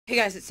Hey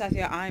guys, it's Seth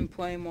here. I'm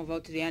playing more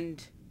Vote to the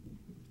End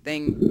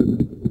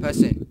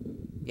person.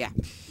 Yeah.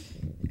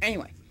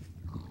 Anyway,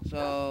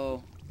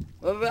 so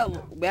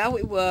where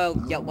we were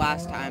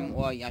last time,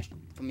 or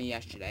for me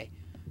yesterday,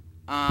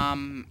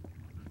 I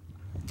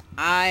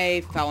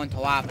fell into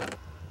lava.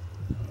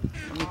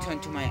 Let me turn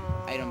to my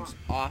items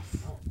off.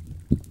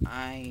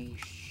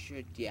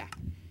 Yeah.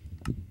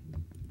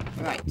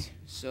 Alright,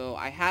 so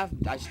I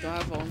still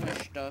have all my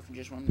stuff, and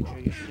just want to make sure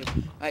you should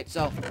do. Alright,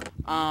 so,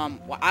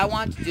 what I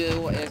want to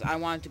do is I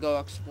want to go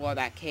explore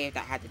that cave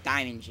that had the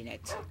diamonds in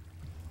it.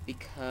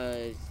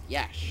 Because,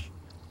 yes.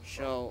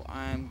 So,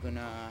 I'm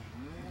gonna...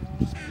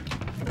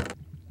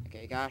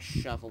 Okay, I got a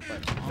shovel, but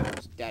it's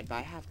almost dead, but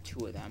I have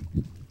 2 of them.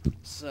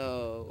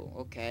 So,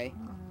 okay.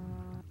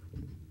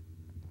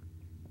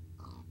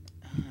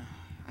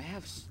 I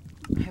have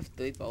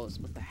 3 bows,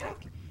 what the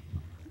heck?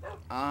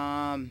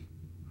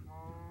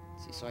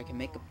 See, so I can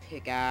make a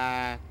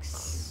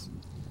pickaxe.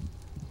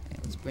 Okay,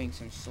 let's bring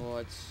some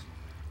swords.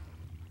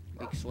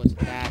 Make swords of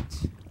that.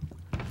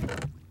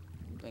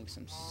 Bring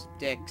some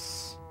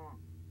sticks.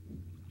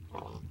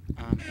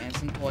 And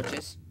some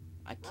torches.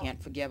 I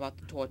can't forget about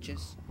the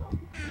torches.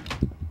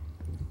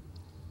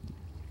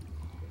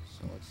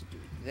 So let's do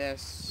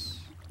this.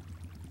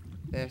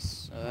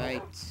 This,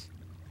 alright.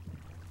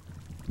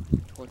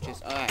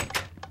 Torches,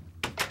 alright.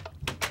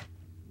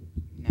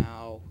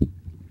 Now,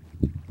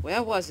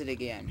 where was it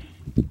again?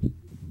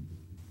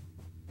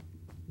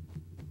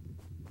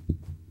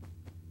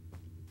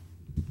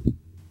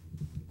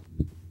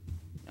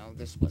 No,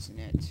 this wasn't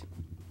it.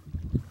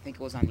 I think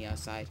it was on the other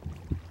side.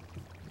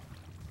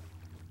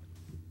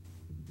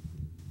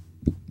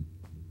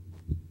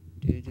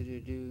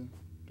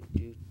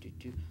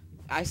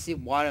 I see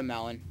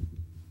watermelon.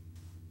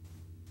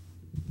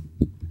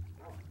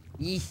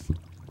 Yeesh.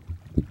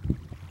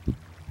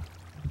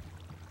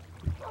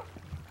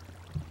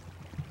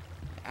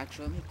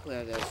 Actually, let me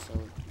clear this so...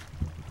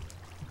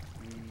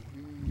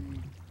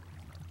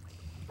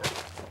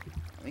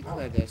 Let me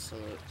clear this so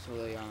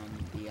the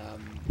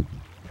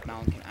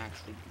mountain can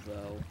actually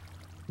grow.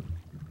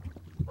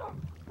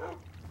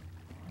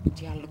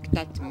 Yeah, look at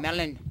that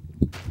melon.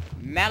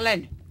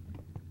 Melon!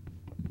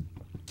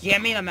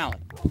 Give me the melon.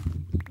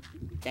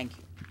 Thank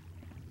you.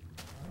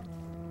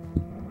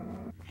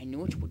 I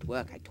knew it would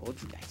work. I told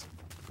you guys it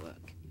would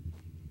work.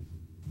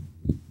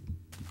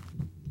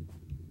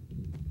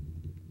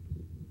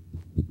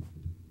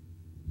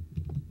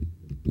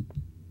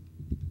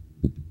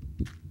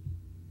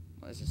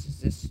 What is this? Is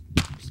this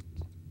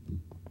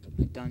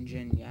a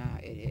dungeon? Yeah,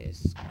 it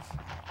is.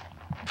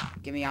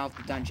 Get me out of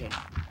the dungeon.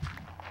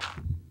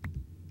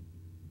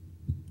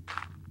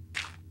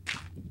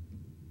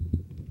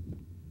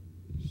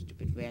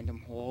 Stupid random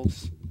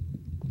holes.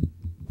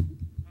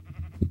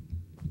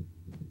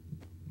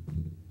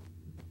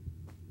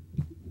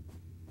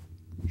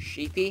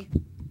 Sheepy,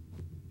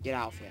 get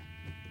out of here.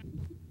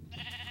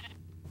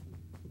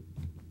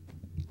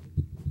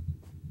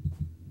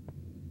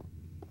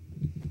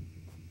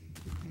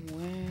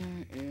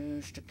 Where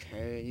is the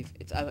cave?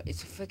 It's a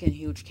freaking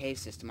huge cave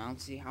system. I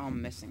don't see how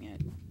I'm missing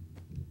it.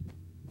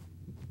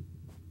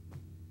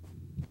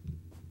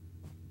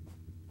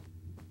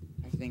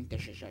 I think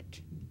this is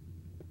it.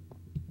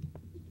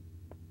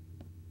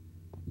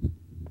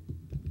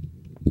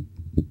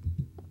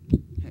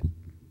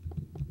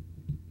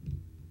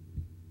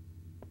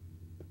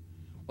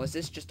 Was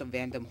this just a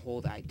random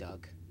hole that I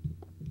dug?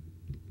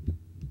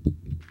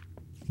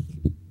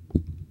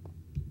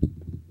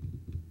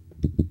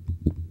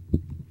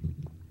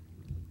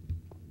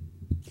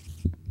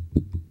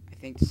 I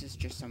think this is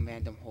just some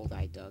random hole that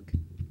I dug.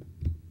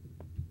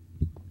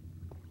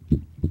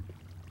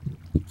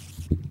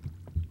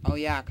 Oh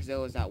yeah, because there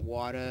was that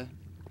water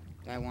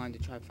that I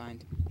wanted to try to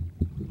find.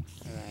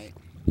 Alright.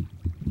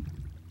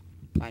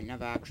 I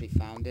never actually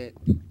found it.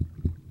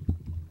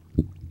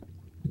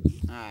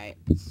 Alright,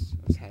 let's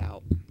head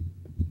out.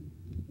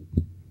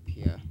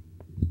 Here.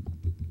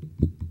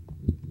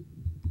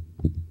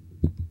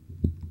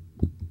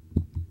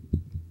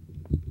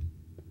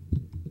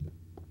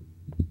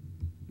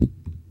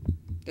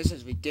 This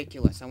is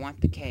ridiculous. I want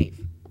the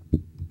cave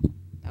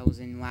that was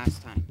in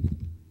last time.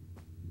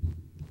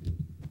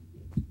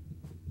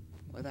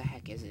 Where the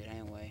heck is it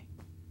anyway?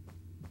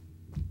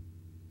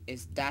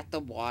 Is that the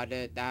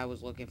water that I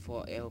was looking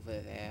for over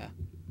there?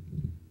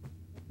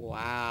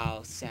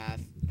 Wow,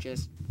 Seth.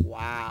 Just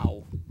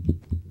wow.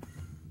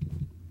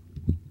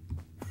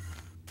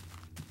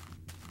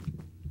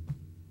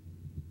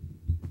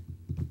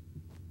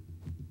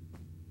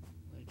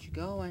 Where'd you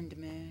go,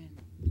 Enderman?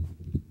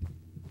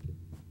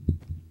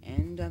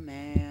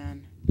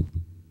 Enderman.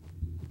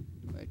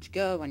 Where'd you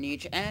go? I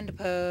need your ender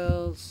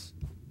pearls.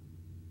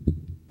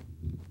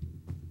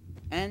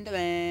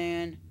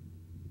 Enderman.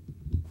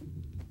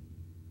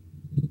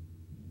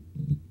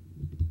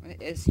 Where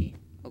is he?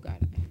 Oh god.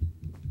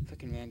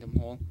 Freaking random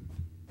hole.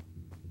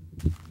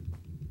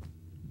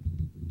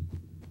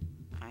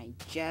 I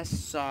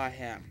just saw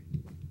him.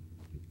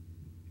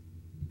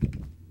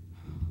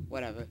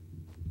 Whatever.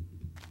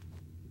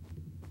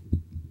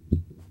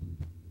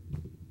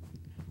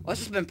 Well,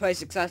 this has been pretty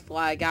successful.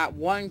 I got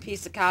one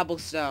piece of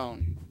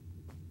cobblestone.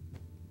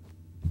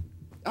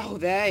 Oh,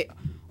 they...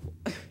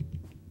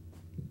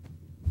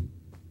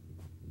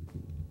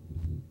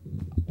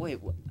 Wait,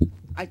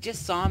 I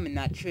just saw him in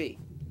that tree.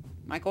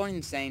 Am I going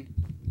insane?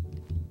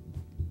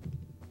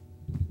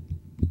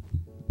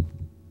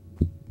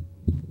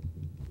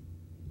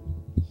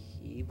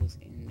 He was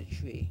in the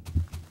tree.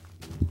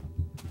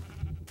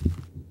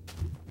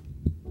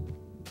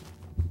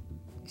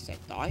 At least I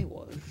thought he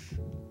was.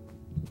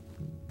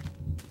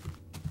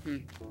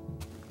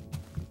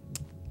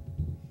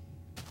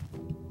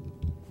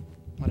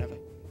 Whatever.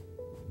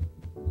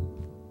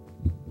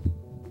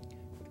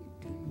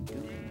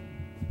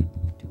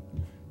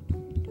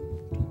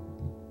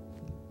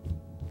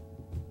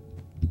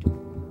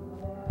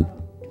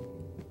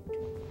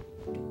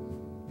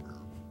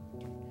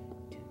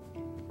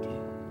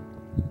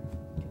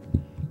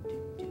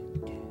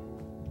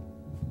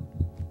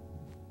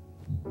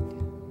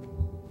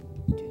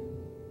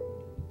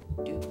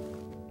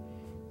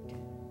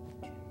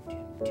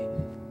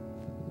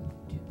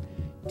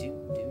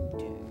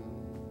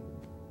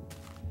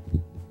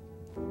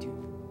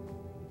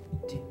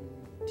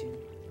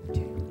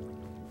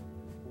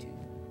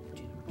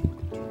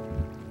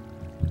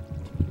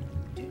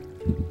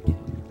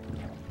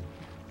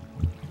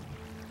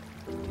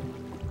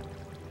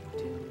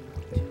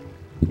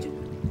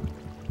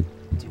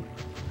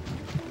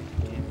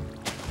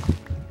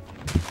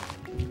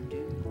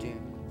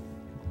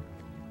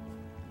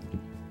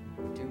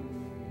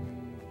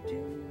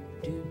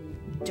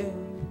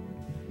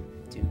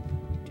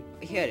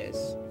 Here it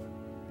is.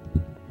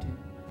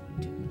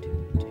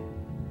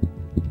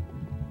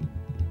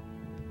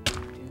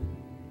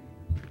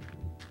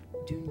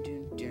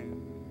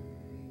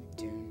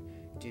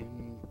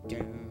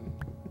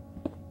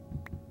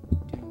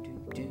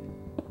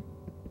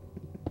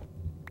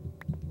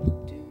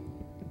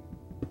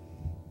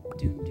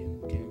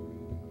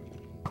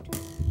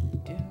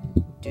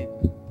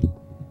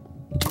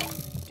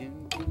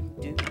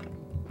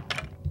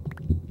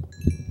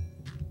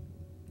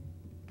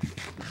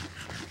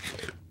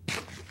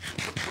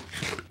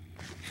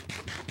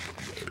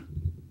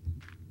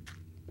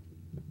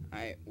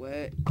 Alright,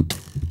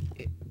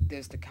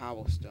 there's the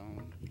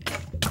cobblestone.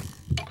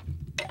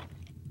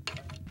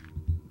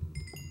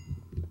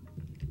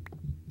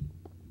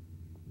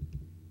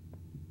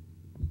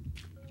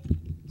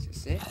 Is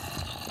this it?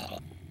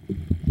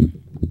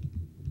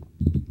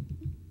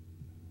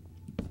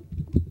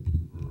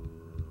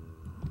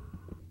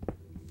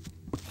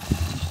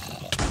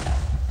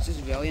 This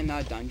is really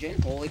another dungeon?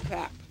 Holy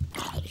crap.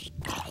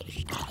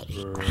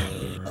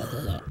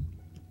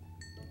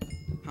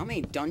 How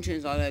many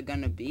dungeons are there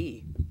gonna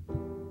be?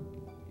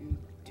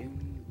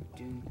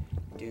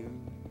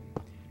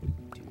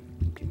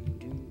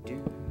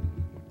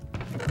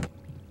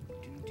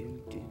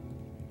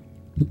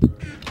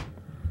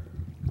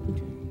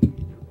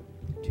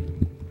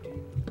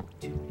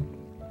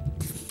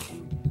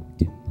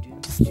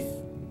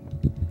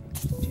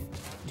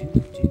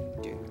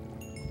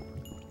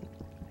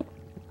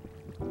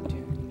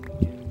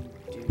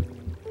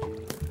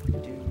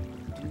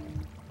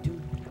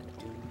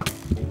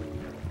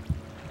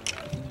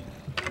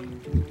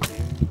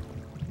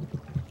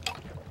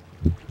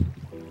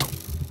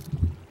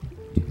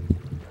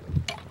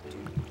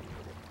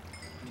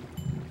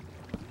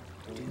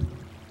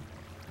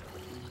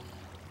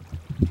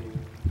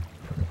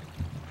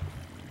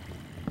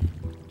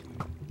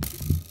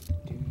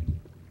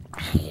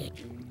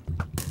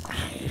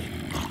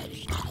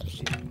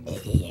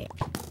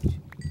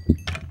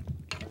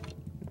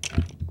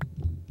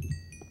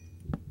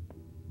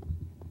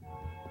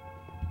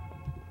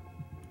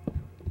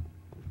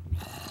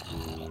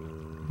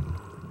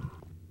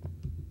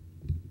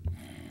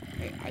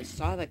 I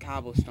saw the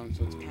cobblestone,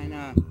 so it's kind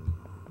of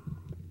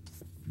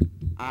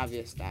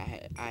obvious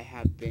that I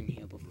have been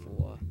here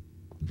before.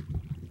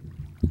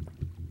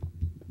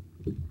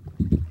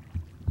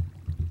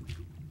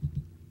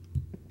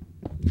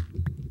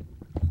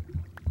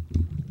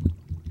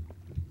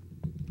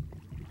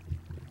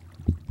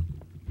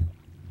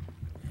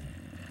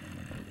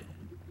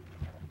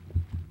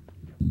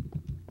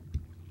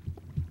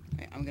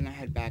 Okay, I'm gonna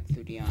head back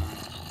through the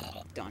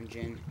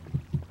dungeon.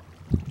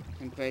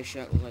 I'm pretty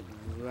sure it was like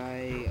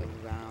right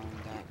around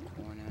that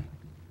corner.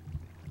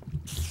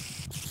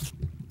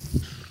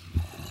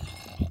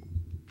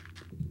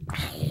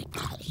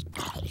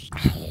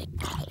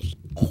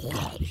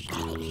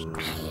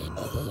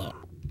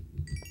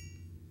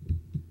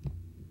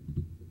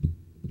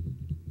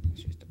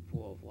 It's just a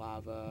pool of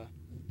lava,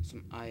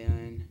 some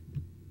iron.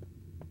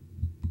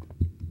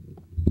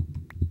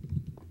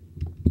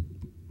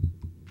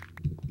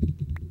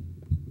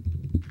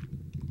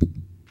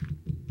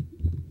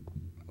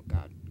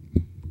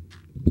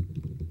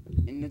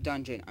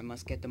 Dungeon, I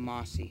must get the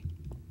mossy.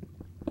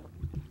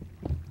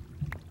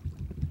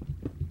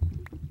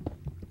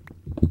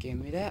 Give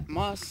me that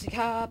mossy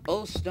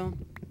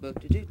cobblestone.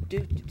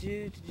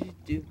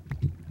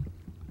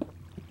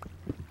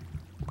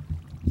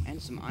 And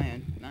some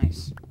iron.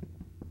 Nice.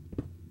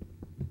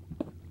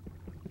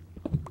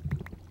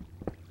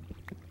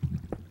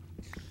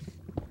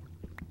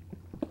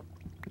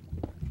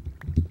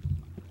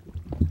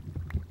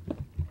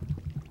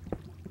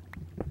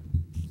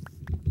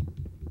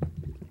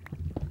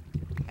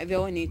 I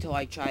really need to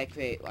like try to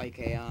create like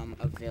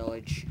a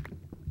village.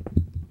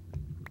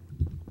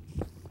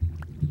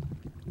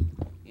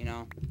 You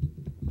know?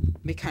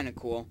 Be kind of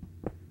cool.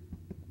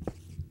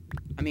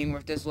 I mean,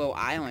 with this little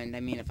island, I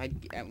mean, if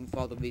with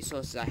all the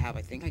resources I have,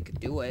 I think I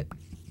could do it.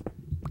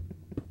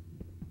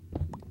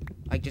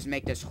 Like, just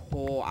make this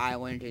whole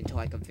island into,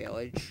 like, a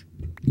village.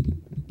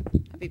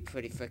 That'd be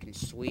pretty freaking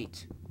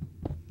sweet.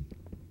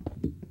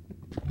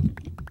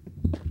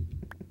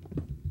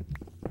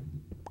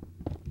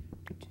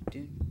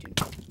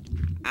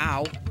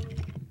 Ow.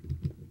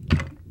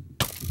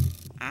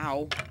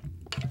 Ow.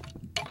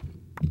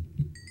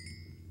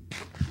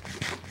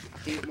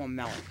 Eat more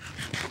melon.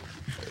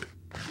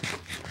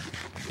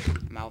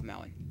 I'm out of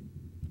melon.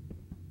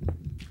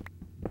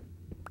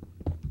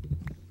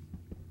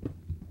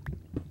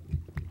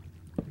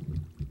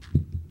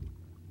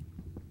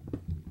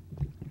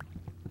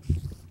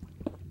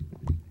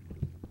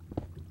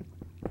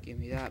 Give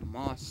me that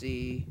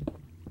mossy.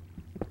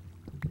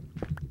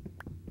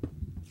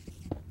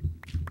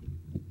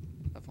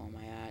 What level am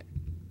I at?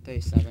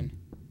 37.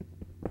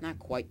 Not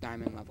quite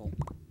diamond level.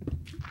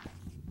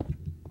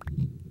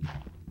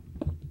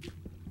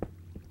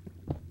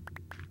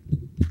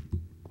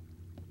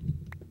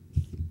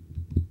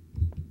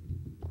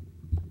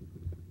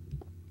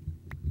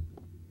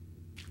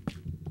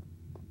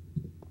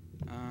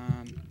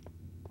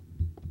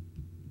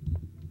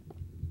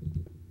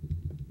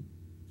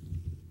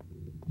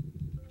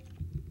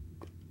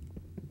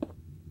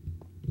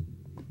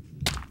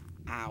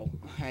 Ow.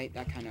 Alright,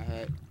 that kind of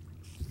hurt.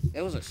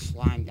 There was a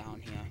slime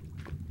down here.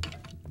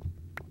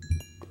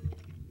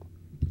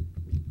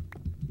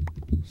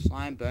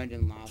 Slime burned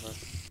in lava.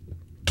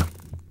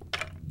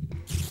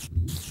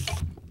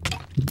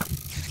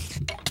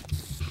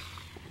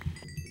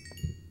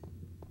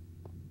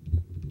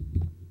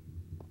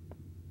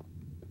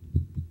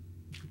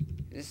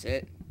 Is this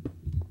it?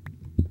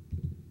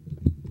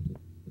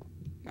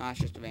 No, it's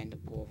just a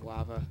random pool of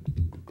lava.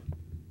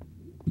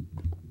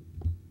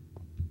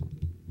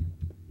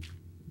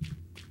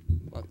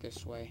 Walk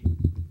this way.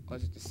 Or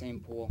is it the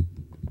same pool?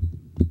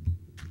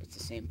 It's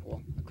the same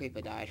pool. A creeper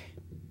died.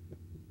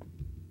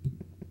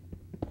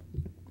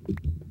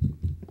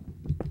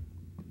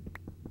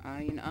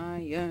 Iron,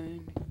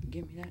 iron.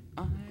 Give me that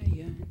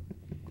iron.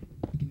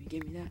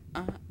 Give me that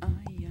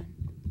iron.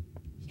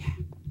 Yeah.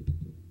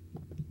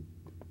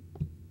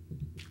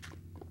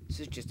 This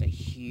is just a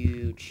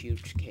huge,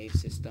 huge cave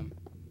system.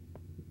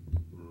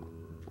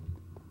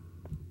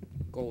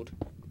 Gold.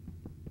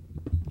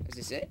 Is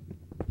this it?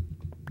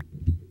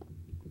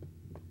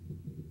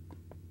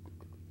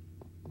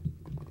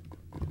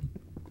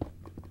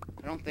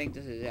 I don't think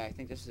this is it. I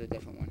think this is a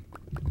different one.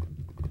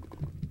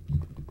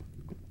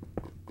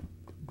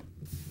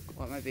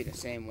 Well, it might be the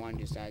same one,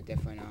 just at a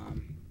different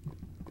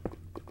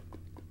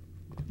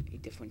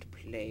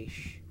place.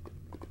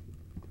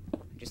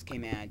 I just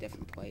came in at a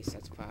different place.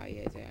 That's probably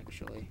it,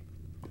 actually.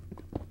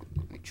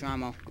 Like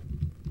trauma.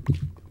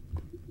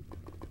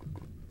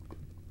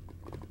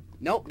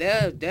 Nope,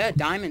 there are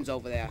diamonds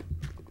over there.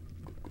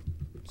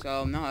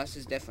 So no, this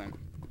is different.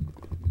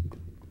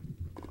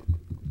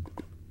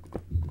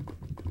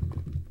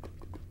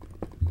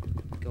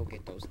 Go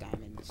get those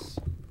diamonds.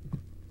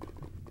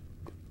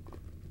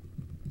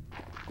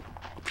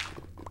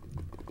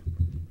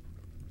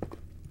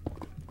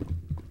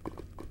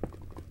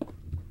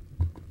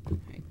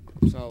 Right.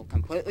 So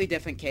completely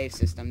different cave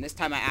system. This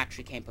time I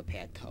actually came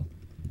prepared though.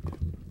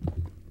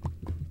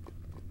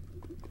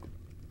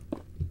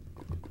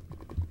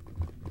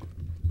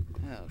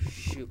 Oh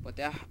shoot, but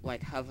they're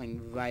like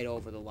hovering right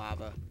over the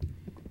lava.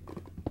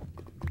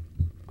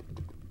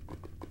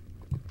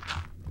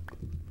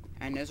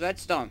 And there's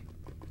redstone.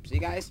 See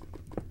guys?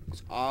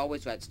 It's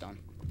always redstone.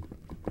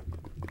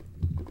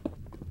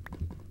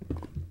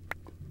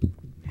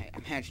 Hey, I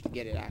managed to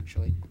get it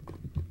actually.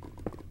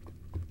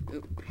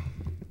 Oop.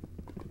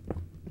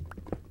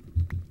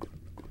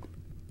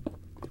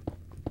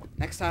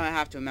 Next time I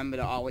have to remember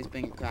to always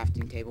bring a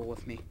crafting table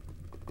with me.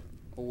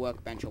 Or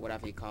workbench or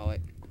whatever you call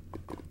it.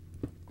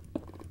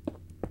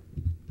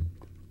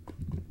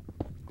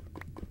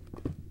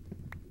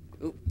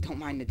 Oop, don't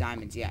mind the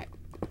diamonds yet.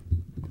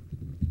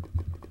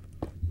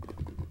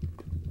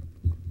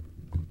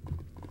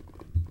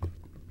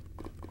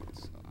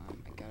 So,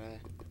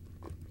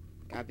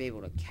 I gotta be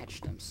able to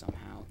catch them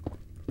somehow.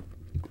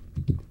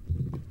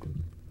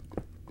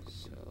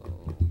 So,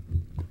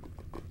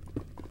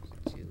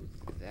 let's do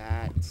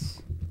that.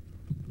 Let's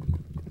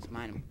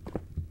mine them.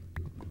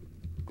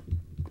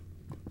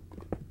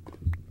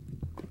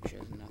 Make sure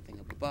there's nothing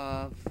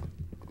above.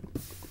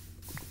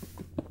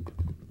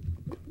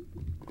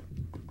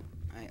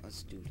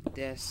 Let's do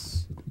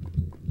this.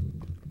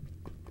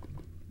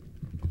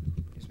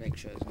 Just make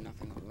sure there's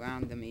nothing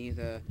around them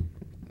either.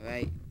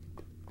 Right?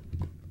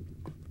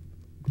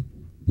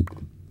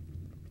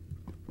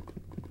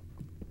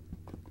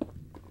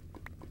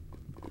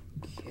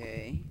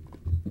 Okay.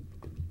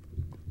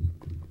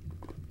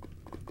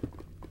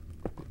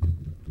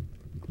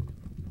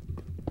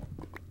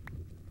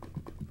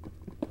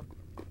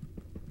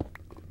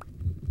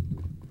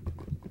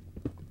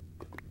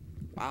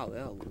 Wow,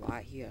 there's a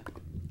lot here.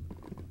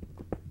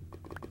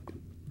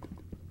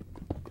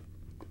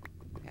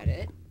 That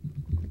it?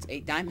 It's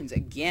 8 diamonds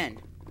again.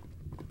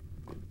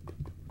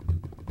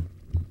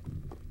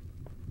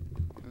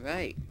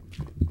 Alright.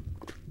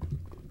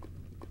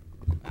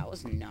 That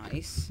was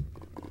nice.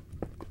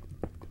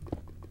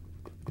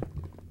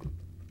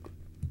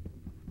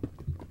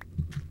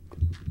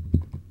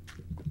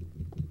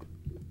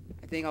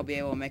 I think I'll be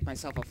able to make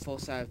myself a full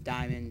set of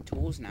diamond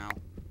tools now.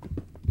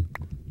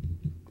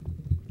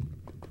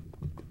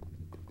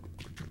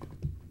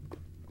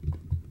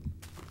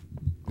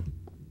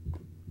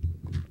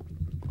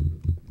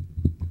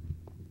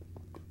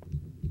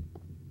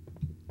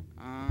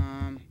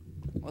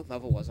 What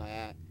level was I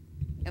at?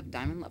 Yep,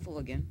 diamond level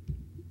again.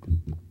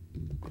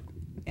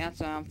 Yeah,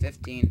 it's around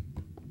 15.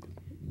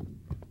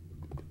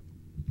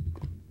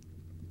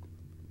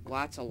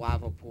 Lots of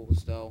lava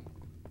pools, though.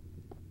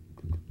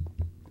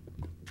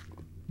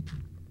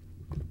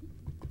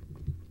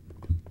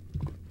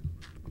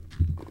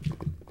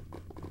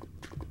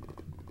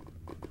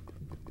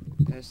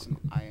 There's some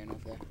iron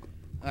over there.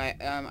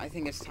 Alright, I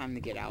think it's time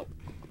to get out.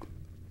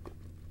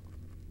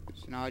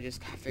 So now I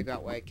just gotta figure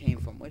out where I came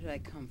from. Where did I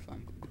come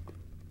from?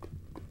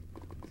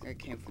 I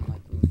came from,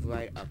 like,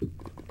 right up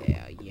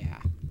there, yeah.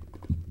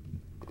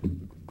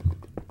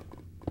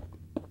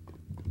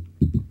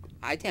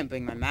 I didn't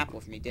bring my map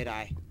with me, did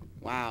I?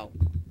 Wow.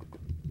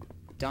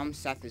 Dumb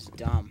Seth is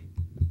dumb.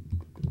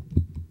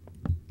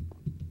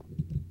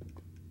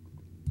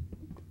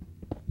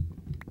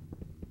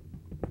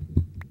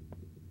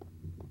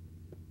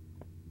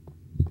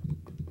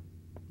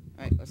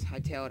 Alright, let's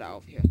hightail it out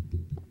of here.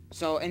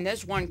 So, in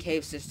this one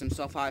cave system,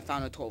 so far I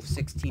found a total of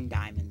 16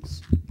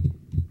 diamonds.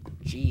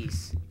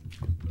 Jeez.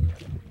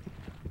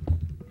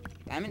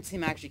 Diamonds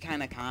seem actually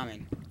kind of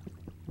common.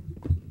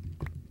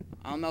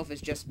 I don't know if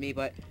it's just me,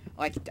 but,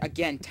 like,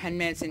 again, 10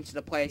 minutes into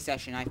the play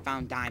session, I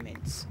found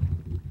diamonds.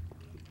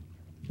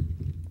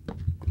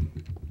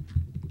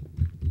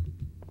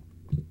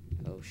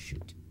 Oh,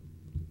 shoot.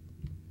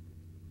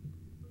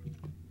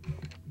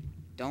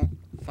 Don't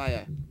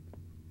fire.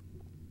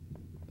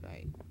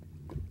 Right.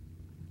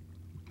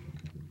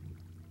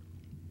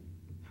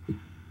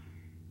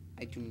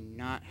 I do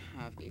not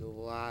have a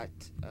lot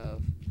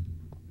of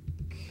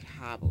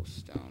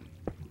cobblestone.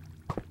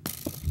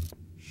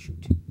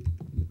 Shoot.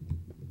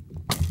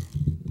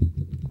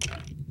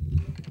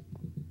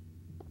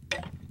 Oh,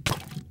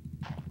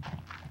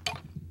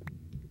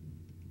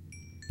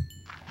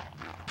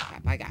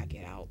 crap, I gotta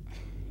get out.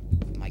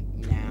 Like,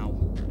 now.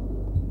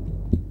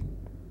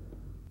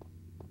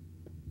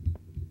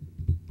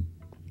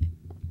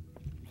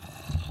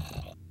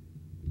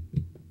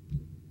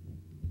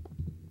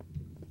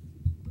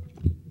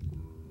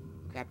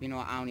 Crap, you know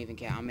what? I don't even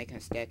care. I'm making a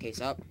staircase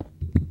up.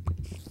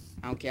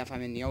 I don't care if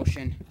I'm in the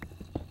ocean.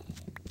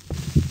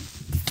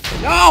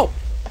 No!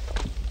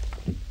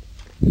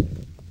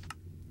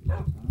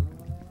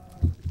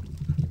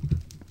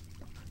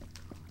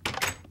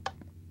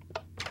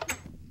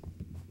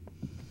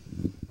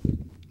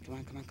 Come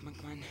on, come on, come on,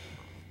 come on.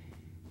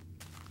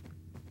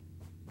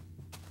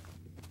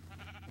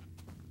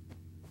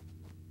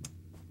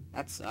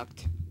 That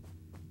sucked.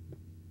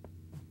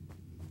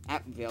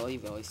 That really,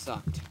 really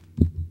sucked.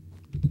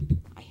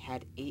 I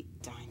had 8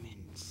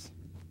 diamonds.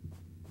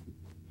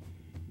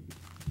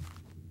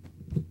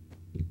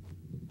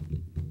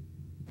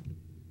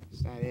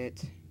 Is that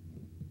it?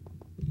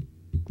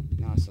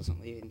 No, this doesn't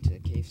lead into the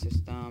cave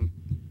system.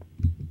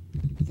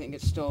 I think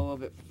it's still a little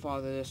bit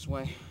farther this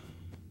way.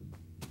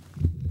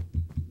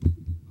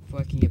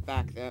 Hopefully I can get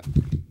back there.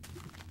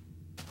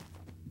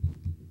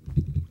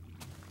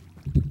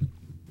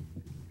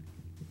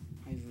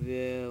 I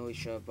really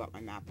should have brought my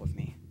map with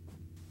me.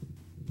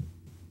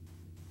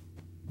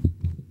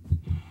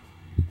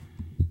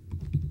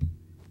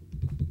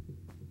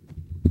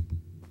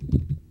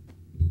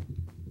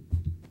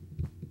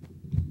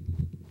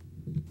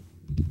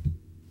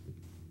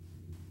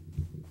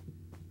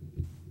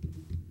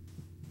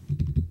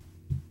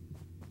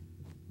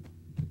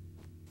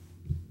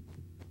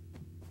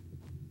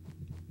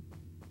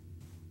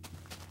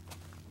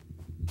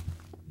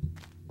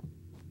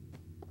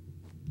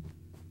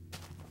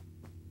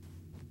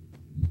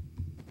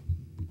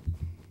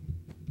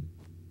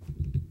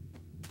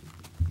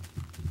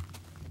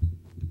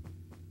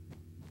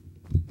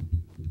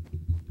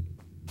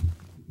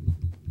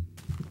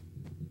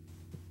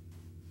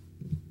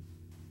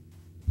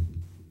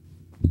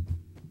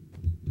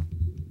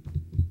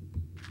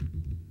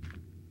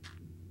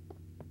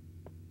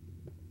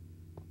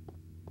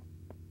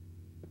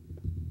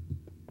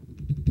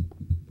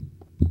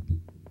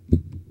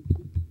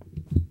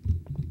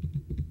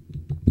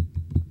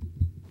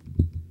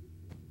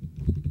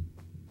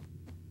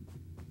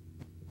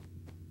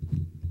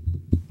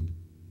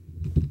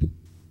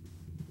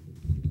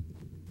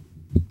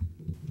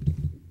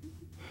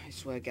 I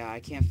swear to God, I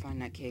can't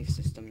find that cave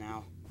system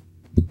now.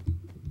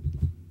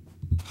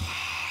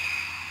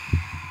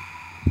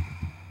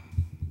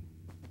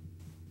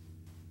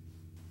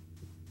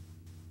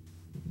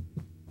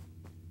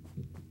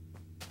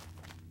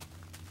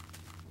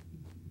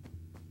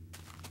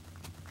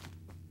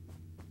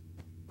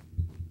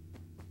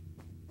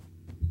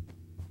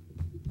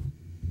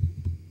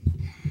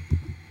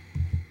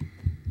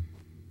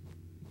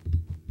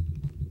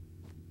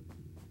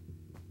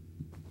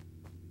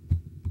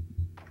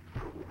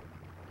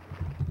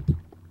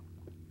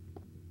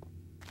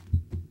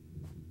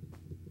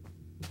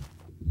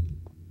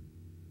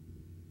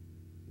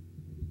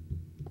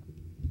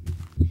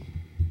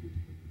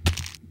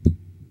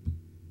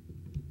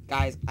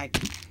 Guys, I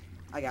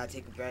gotta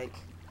take a break.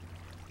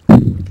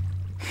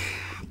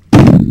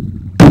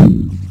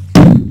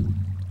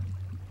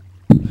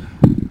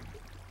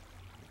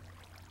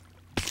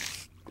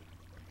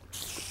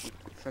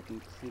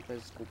 Frickin'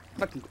 creepers, go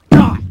frickin'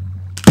 die!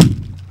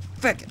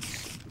 Frickin'.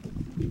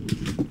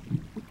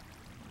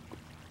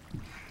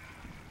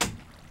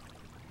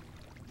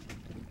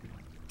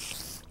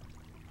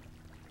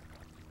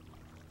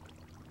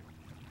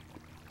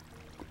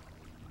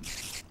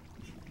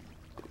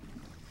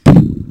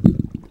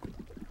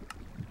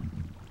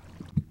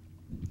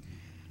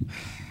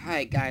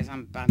 Alright guys,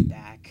 I'm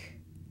back.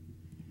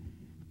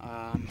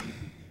 I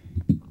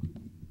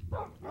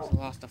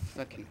lost a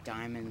frickin'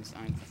 diamonds.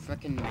 I'm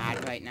frickin'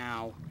 mad right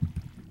now.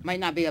 Might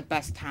not be the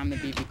best time to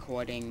be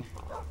recording,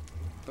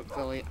 but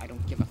really, I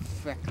don't give a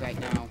frick right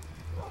now.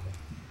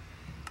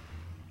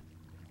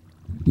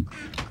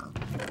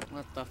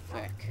 What the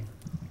frick?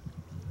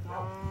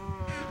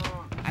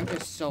 I'm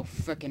just so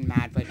frickin'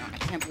 mad right now. I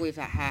can't believe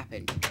that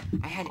happened.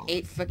 I had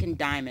 8 frickin'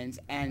 diamonds,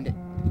 and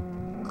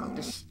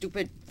the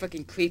stupid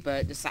frickin'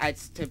 creeper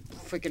decides to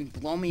frickin'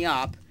 blow me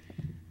up.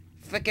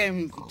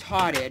 Frickin'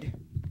 retarded.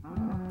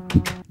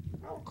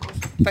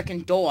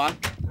 Frickin' door.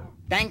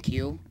 Thank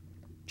you.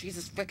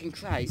 Jesus frickin'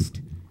 Christ.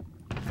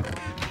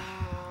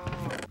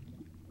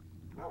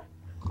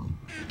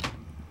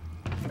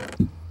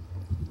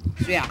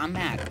 So yeah, I'm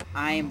mad.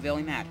 I am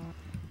really mad.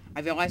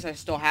 I realize I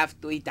still have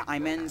 3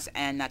 diamonds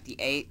and that the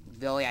 8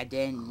 really I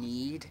didn't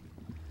need.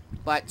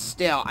 But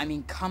still, I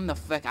mean, come the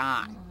frick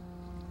on.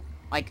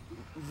 Like,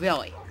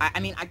 really. I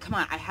mean, come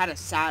on, I had a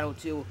saddle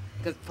too,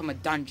 because from a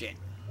dungeon.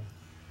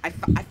 I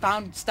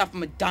found stuff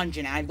from a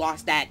dungeon and I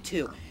lost that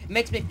too. It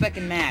makes me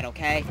frickin' mad,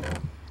 okay?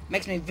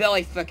 Makes me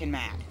really frickin'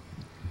 mad.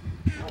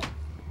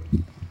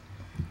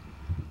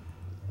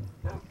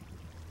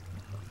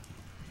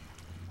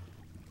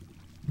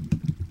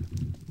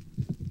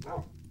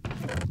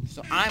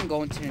 So I'm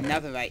going to the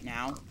nether right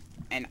now,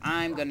 and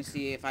I'm gonna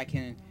see if I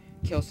can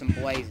kill some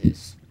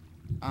blazes.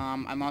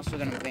 I'm also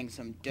gonna bring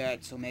some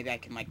dirt, so maybe I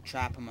can, like,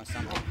 trap them or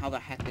something. How the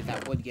heck did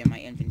that wood get in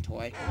my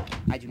inventory?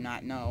 I do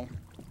not know.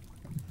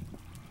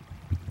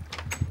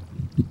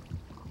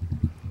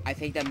 I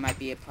think that might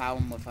be a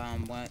problem with,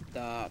 what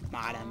the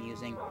mod I'm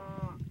using.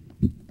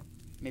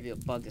 Maybe a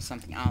bug or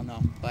something, I don't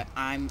know. But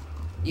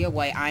either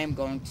way, I am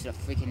going to the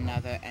freaking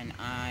nether, and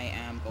I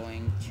am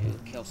going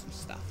to kill some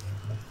stuff.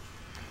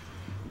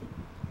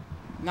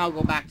 Now I'll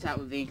go back to that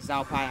ravine, because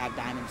I'll probably have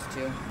diamonds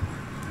too.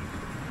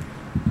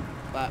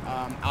 But,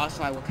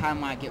 also I will kind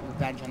of want to get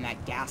revenge on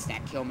that gas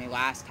that killed me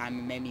last time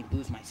and made me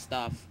lose my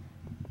stuff.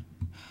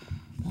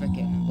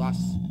 Frickin'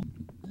 lost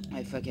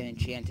my frickin'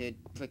 enchanted,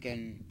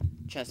 frickin'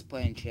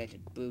 chestplate,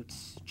 enchanted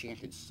boots,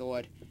 enchanted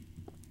sword.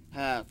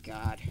 Oh,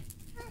 God.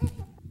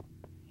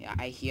 Yeah,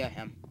 I hear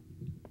him.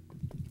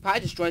 He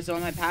probably destroys all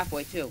my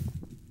pathway, too.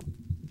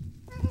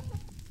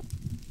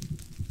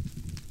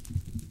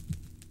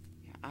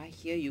 Yeah, I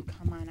hear you.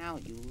 Come on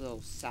out, you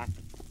little sack of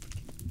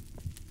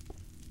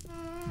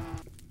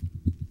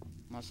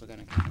I'm also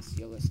gonna kind of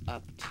seal this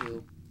up,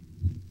 too.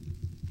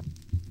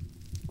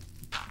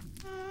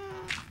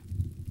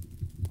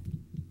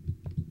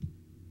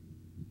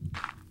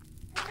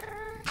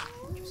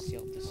 Just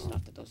seal up the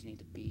stuff that doesn't need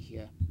to be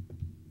here.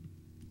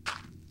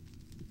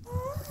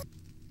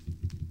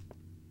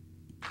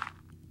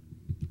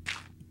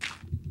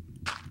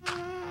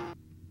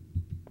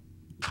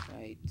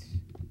 Right.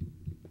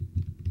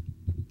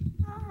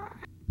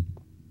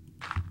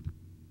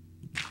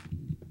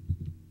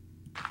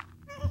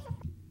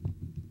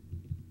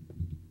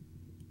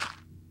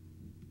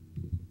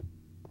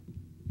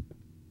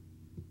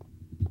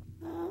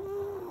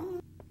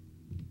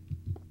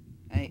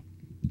 Hey.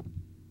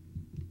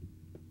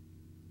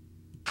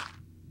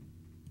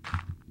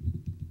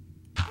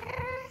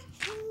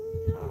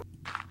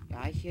 Yeah,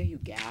 I hear you,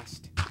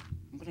 Gassed.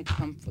 I'm gonna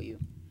come for you.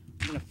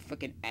 I'm gonna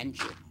frickin' end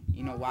you.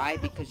 You know why?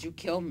 Because you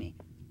killed me.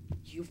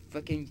 You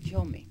frickin'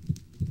 killed me.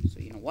 So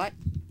you know what?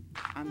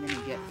 I'm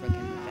gonna get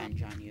frickin'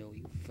 revenge on you,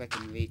 you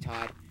frickin'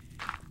 retard.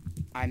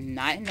 I'm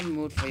not in the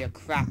mood for your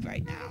crap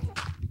right now.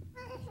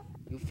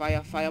 You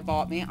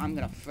fireball at me, I'm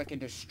gonna frickin'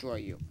 destroy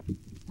you.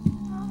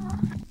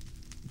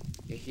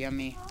 You hear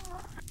me?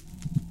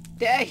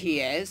 There he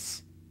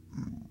is!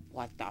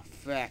 What the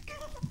frick?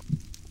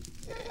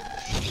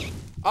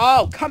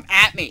 Oh, come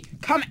at me!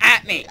 Come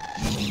at me!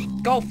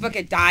 Go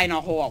frickin' die in a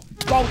hole!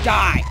 Go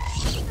die!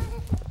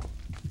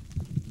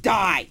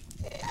 Die!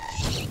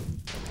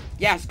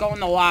 Yes, go in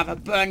the lava,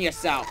 burn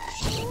yourself!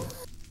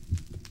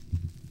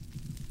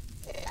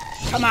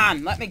 Come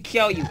on, let me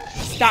kill you!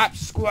 Stop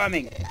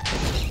squirming!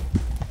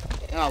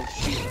 Oh,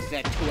 Jesus,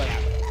 that's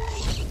whatever.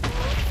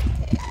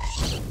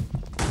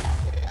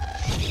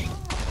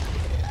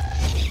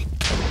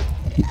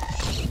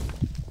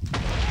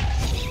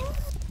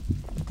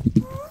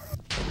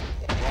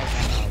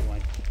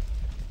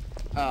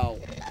 Oh.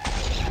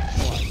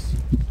 Was.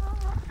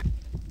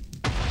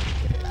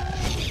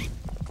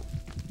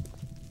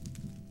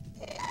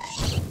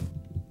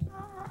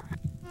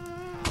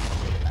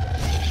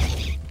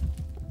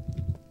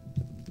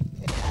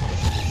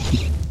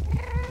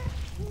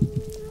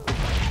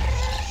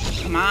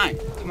 Come on.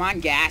 Come on,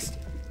 Ghast.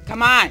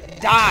 Come on.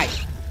 Die.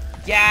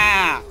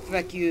 Yeah.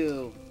 Frick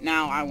you.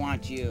 Now I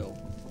want you.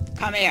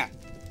 Come here.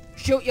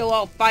 Shoot your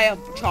little fire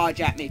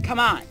charge at me.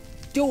 Come on.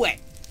 Do it.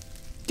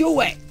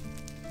 Do it.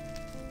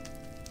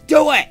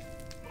 Do it.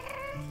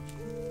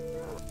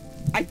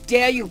 I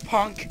dare you,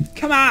 punk.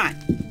 Come on.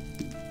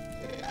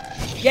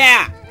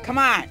 Yeah. Come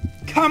on.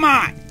 Come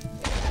on.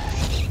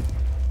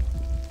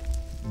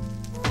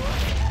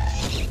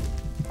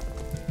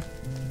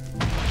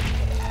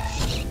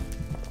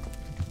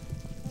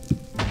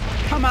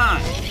 Come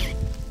on.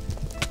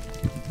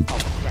 Oh,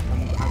 crap.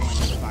 I'm going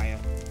to fire.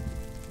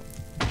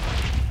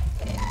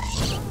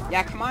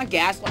 Yeah, come on,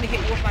 Ghast. Let me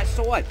hit you with my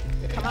sword.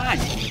 Come on.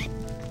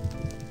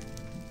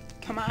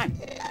 Come on.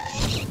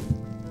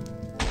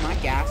 Come on,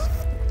 Ghast.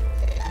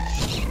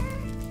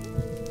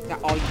 Is that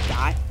all you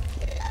got?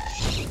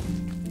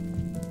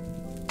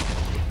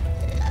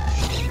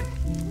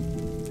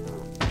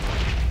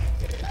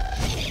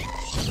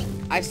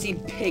 I've seen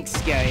pigs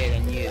scarier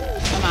than you.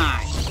 Come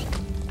on.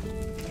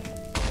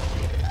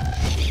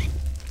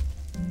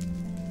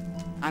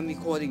 I'm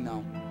recording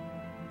though.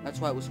 That's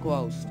why it was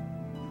closed.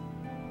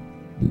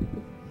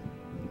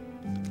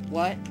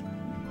 What?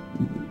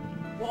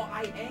 Well,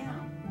 I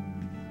am.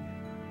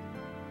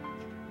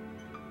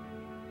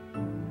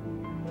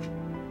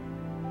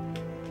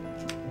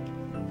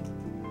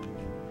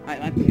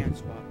 My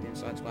parents walked in,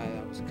 so that's why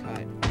that was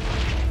cut.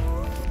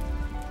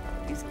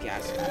 These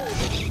guys are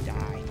gonna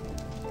die.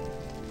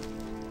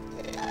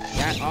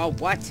 Yeah, oh,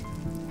 what?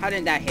 How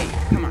did that hit you?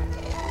 Come on.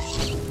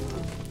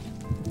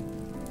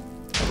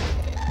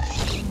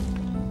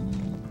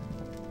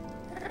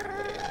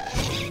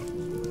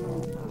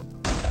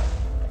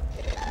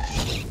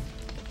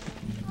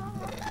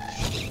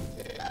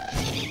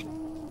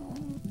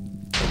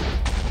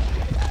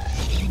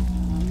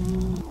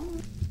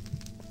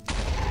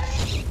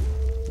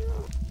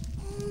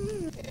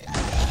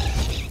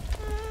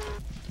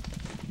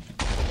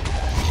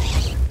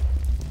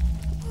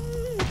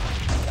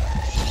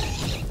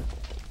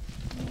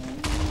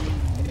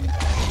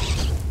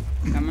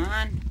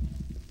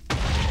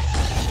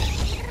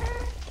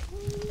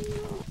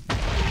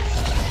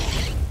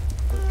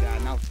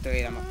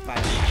 I'm a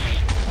fight.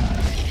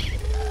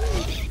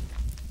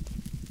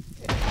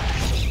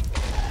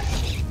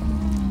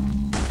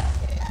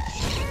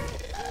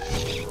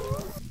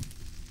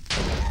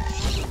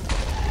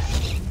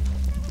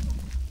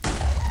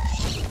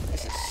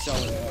 This is so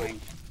annoying.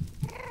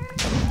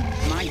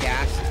 Come on,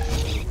 Ghast.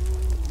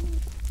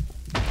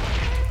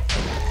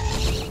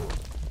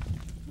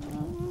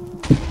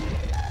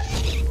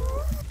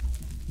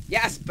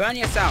 Yes, burn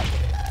yourself.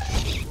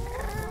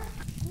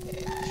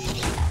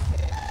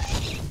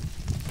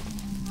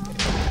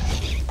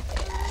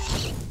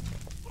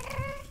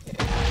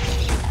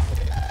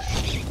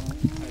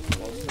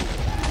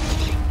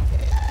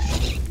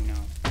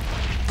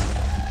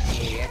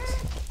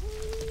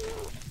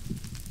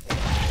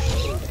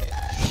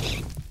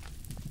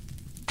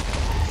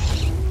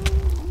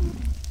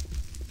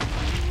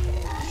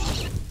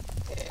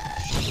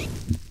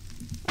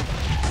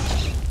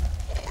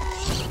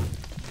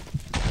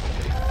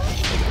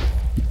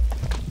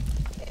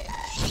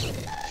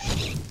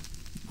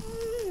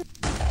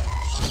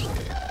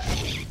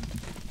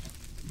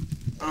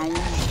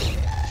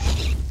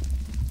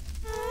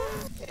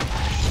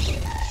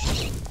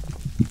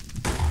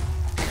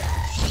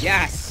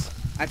 Yes!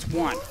 That's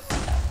one.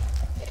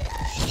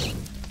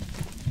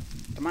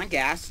 Come on,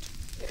 Ghast.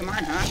 Come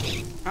on, huh?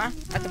 Huh?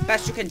 That's the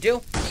best you can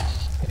do?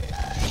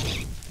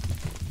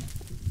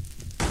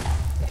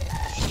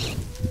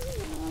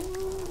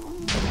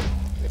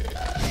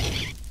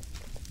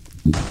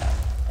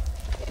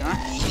 Huh?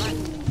 Come on.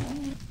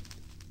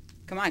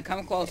 Come on,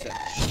 come closer.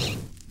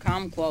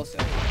 Come closer.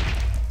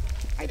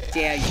 I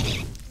dare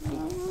you,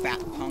 you fat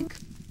punk.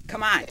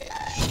 Come on.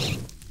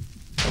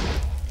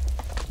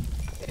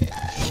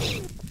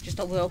 Just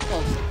a little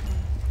closer.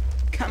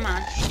 Come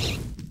on.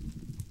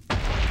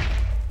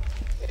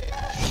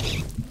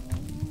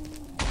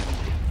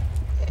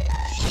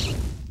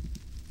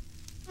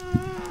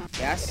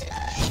 Yes?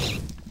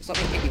 Just let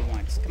me hit you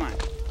once. Come on.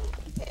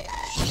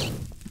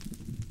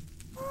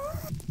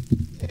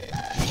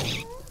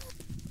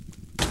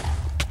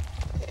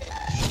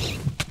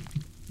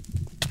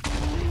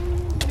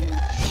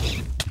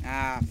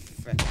 Ah,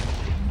 frick.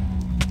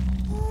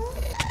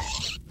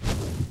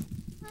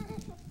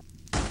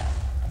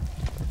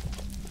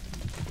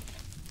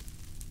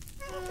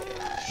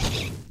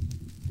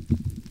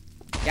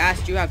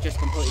 Yes, you have just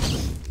completely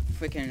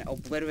freaking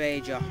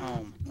obliterated your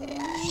home.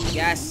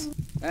 Yes,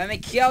 let me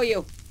kill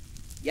you.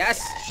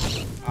 Yes.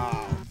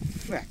 Oh,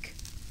 frick.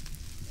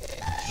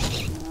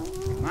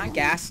 Come on,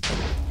 Ghast.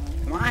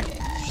 Come on.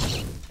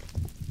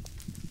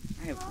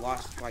 I have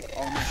lost like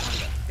all my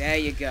hunger. There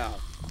you go.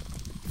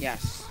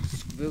 Yes,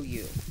 screw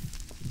you.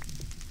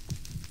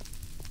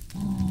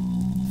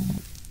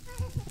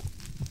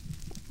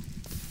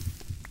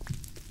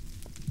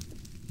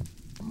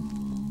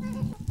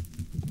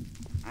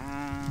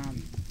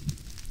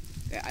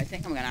 I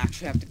think I'm gonna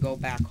actually have to go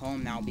back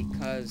home now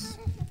because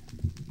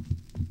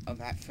of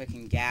that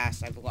freaking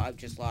gas. I've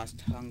just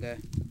lost hunger.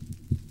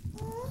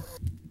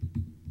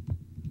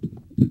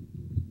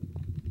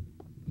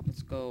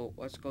 Let's go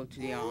to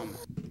the,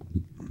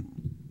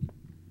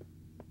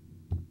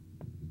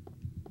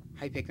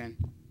 Hi, Pikmin.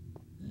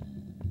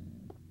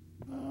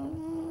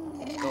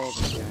 Let's go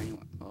over there anyway.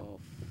 Oh,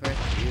 frick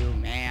you,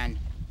 man.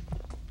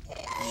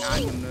 I'm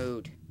not in the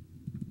mood.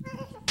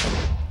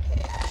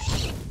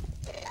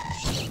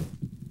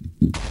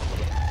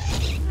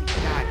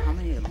 God, how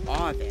many of them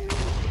are there?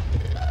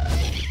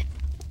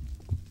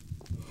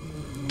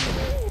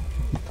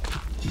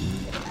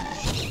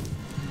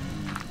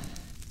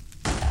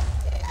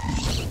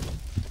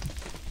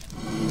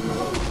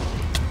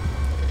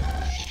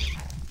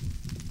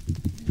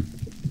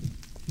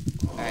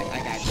 Alright, I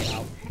gotta get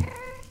out.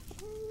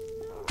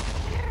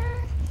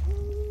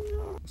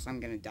 So I'm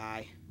gonna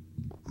die.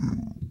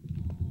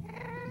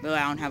 Really,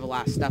 I don't have a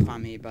lot of stuff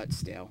on me, but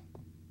still.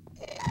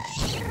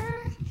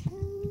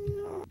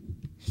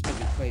 Still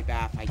be pretty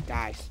bad if I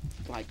die,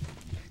 like,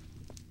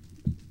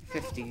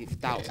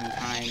 50,000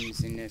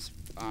 times in this,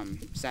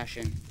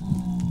 session.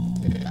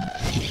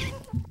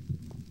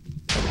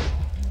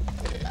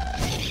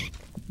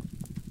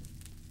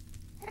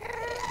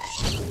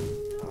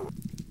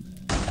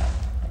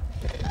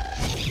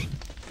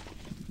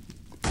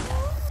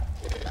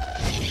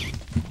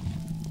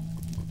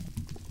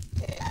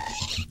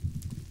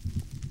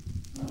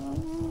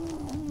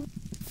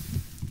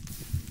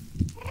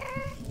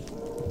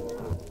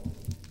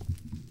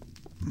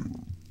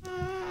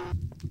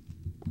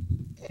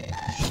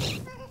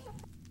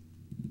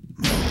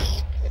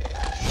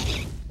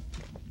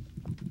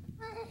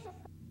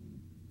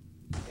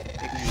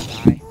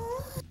 Die.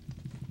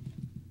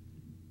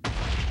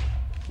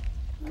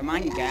 Come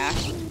on, you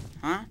gas.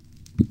 Huh?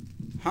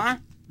 Huh?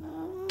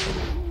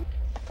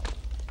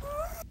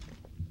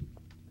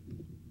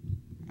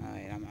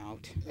 Alright, I'm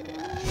out.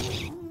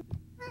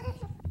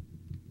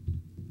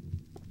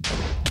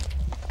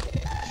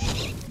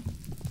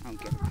 I don't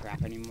give a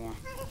crap anymore.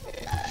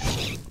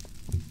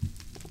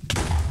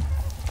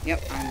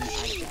 Yep, I'm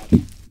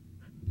dead.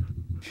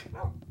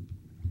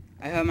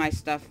 I heard my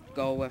stuff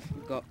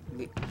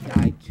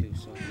died too,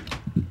 so.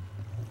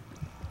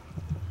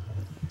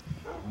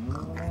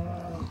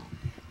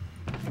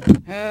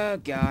 Oh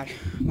god.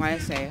 Why I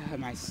say I heard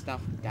my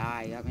stuff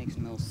die? That makes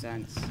no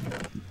sense.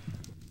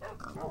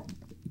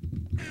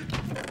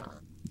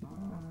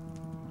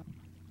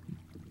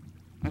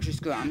 Actually,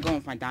 screw it. I'm going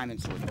with my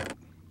diamond sword.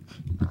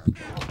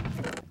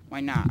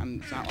 Why not?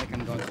 It's not like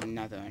I'm going to the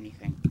nether or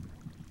anything.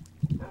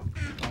 I'm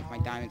going with my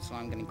diamond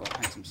sword. I'm gonna go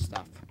hunt some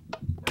stuff.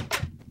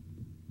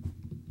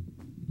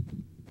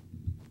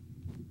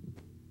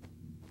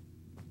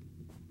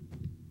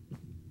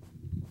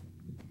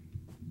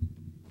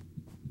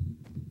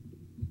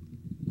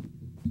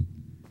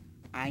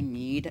 I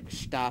need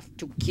stuff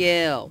to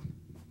kill.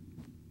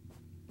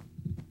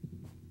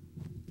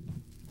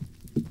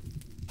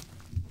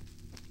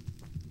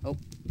 Oh.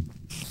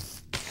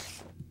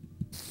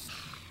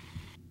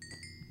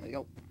 There we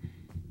go.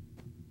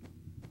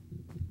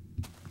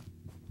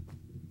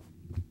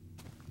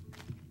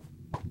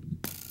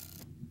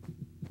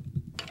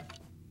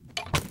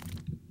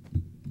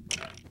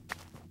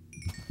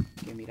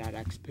 Give me that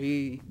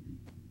XP.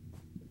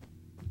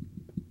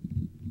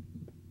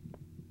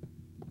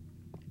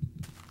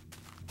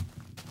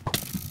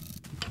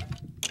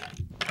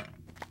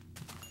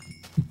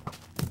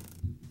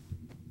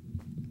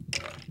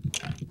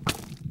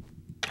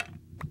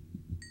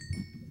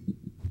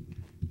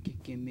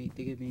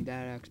 Give me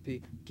that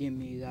XP. Give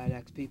me that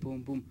XP.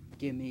 Boom, boom.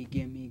 Give me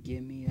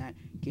that.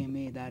 Give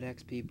me that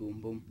XP.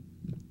 Boom, boom.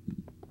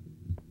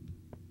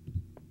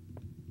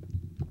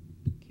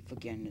 Keep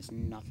forgetting there's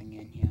nothing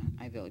in here.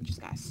 I really just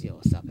gotta seal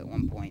this up at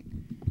one point.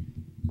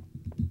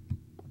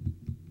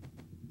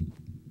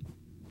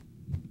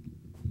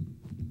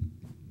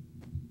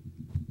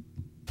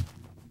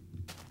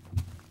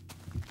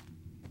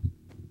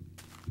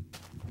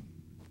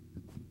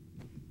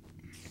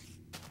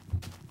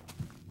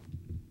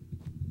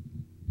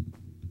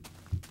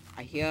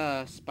 I hear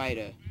a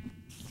spider.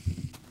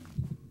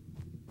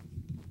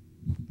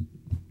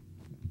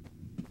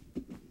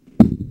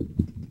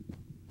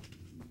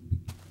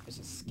 There's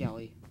a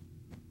skelly.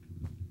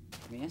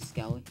 Come here,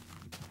 skelly.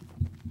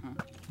 Huh?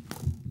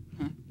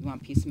 Huh? You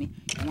want a piece of me?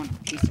 You want a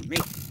piece of me?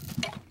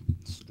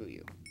 Screw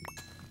you.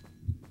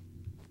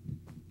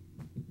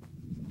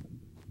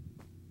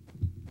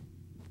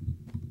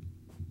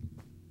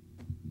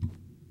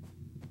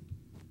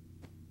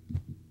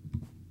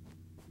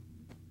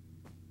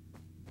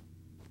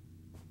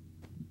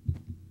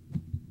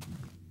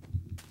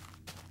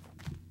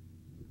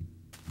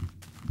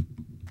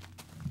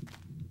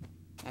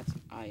 That's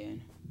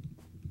iron.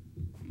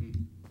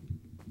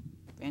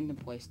 Random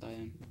placed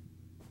iron.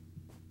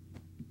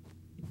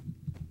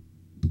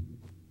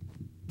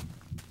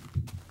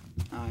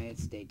 Alright,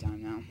 it's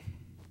daytime now.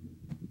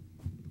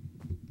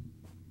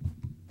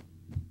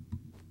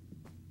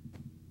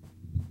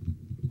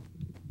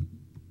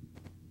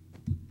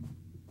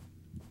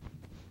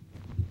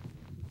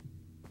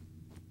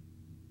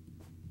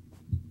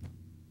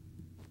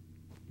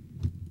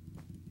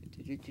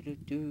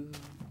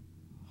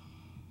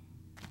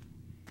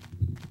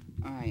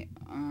 Alright,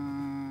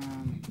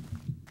 I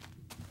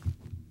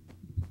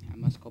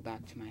must go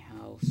back to my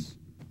house.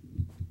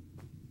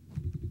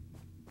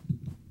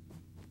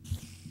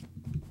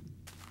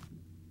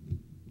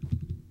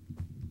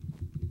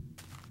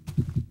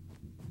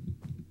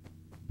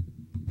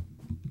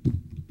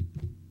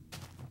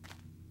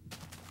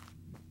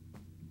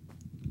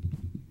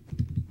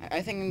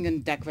 I think I'm gonna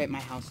decorate my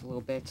house a little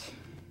bit.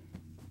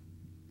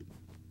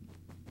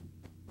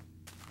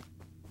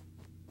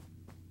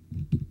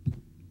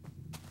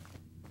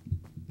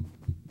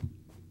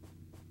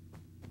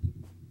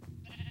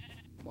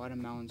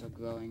 Watermelons are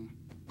growing.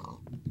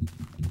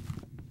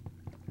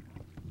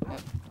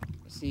 Yep.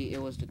 See,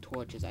 it was the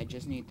torches. I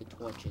just need the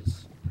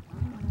torches.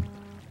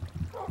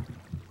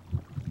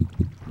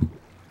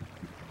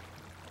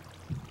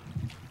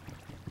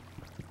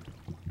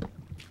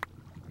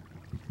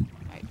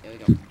 Alright, there we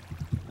go.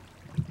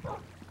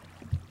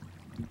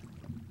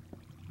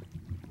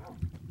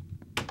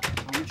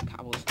 How much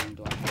cobblestone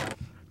do I have?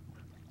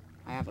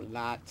 I have a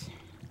lot.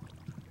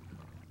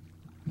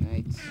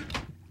 Right.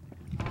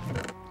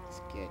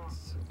 Let's get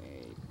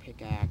a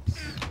pickaxe.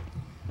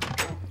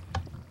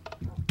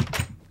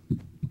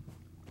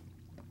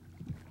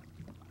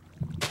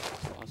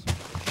 Let's also get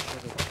a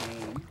sugar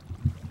cane.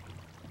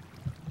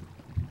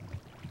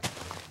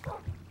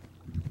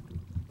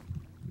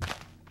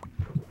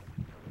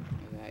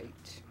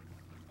 Right.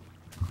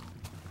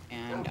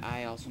 And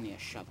I also need a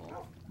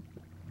shovel.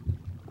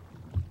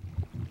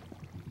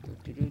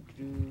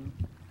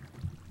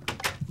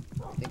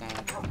 I think I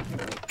have to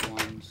make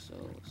one, so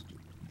let's do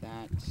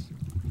that.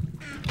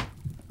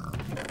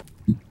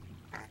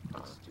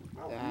 Let's do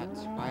that.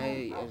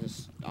 Why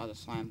is all the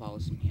slime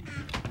balls in here?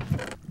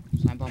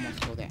 Slime ball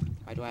must go there.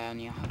 Why do I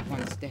only have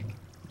one stick?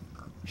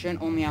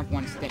 Shouldn't only have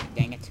one stick,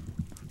 dang it.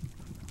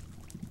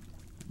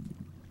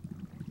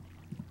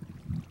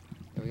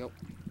 There we go.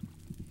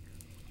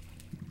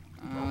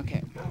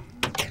 Okay.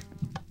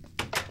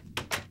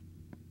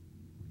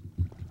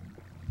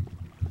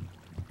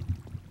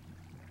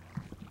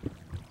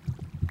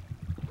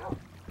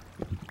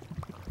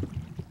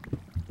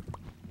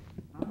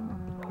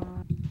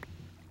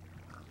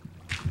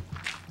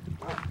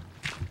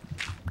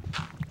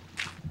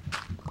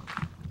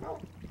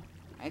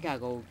 I gotta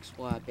go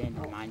explore a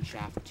abandoned mine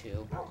shaft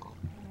too.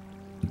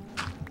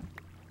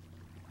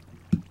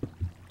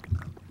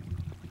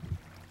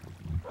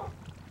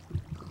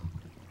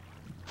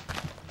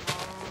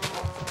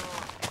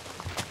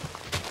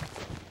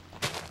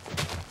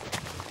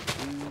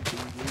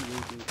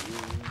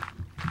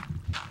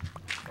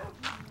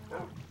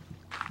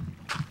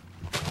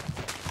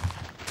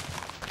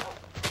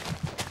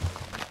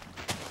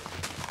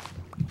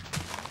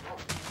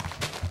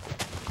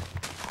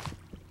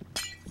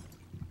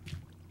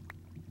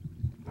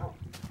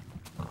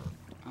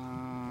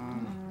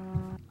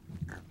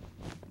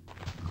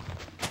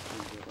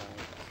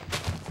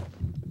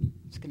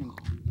 It's gonna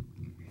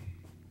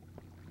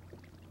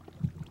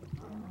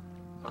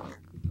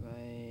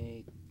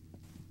right.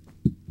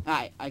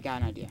 Alright, I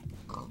got an idea.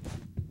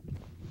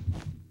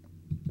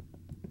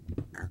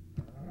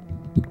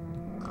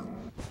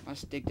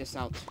 Let's dig this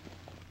out.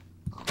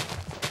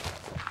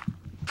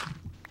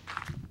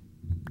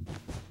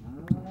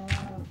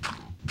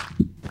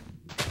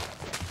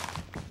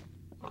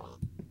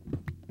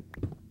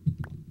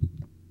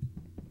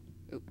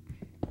 Oop.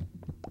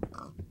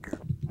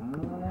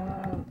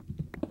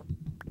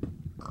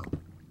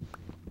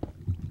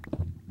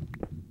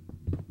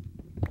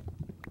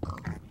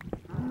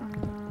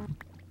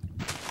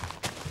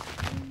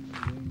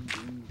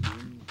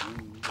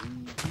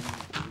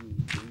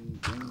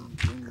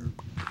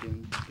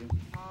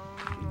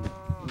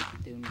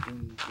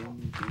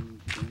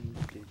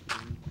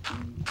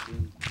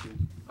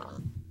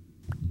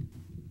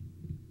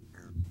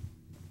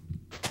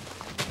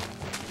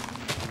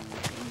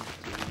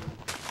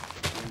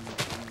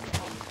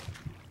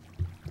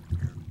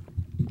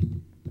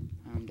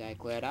 Did I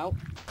clear it out?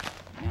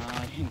 No,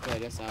 I didn't clear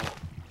this out.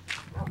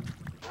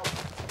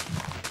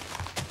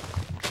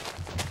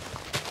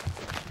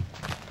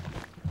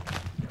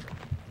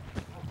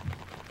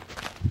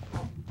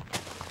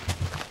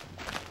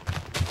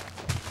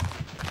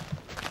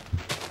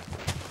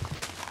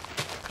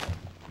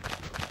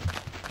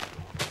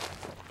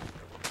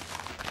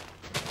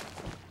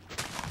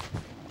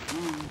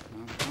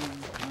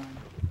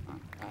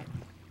 Alright.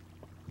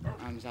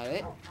 Is that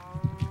it?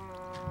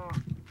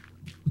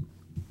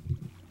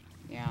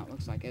 Yeah, it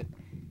looks like it.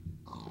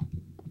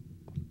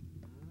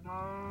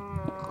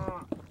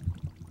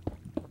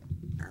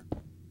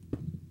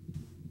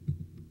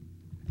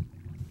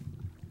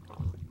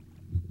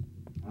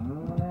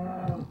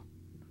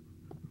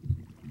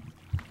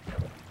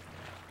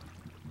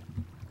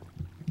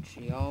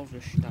 See, all the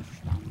stuff's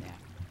down there.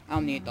 I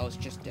don't need those,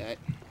 just dirt.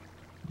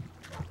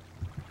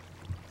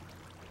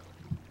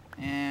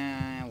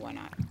 And why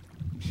not?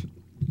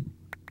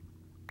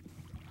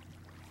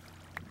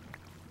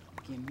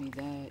 Give me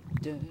that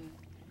dirt.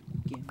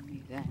 Give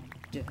me that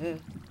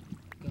dirt.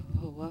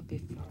 Go up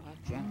before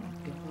I drown.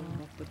 Go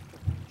up before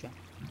I drown.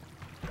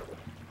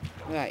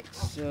 Right,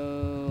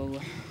 so...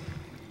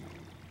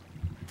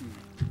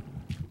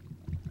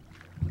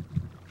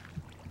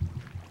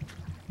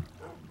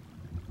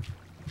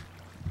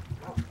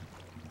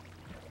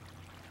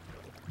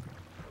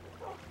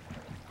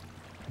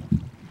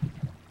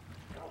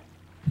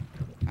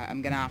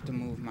 I'm gonna have to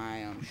move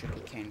my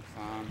sugarcane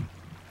farm.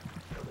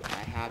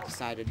 I have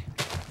decided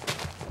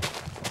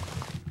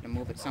to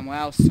move it somewhere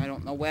else. I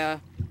don't know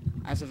where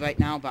as of right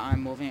now, but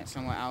I'm moving it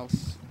somewhere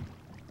else.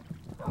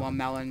 More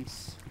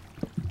melons.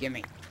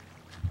 Gimme.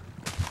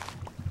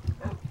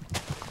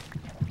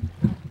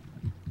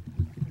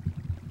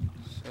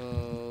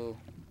 So,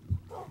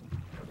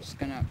 just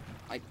gonna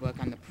like work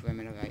on the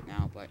perimeter right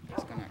now, but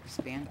it's gonna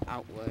expand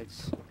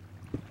outwards.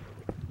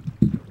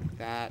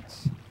 That,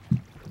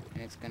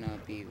 and it's gonna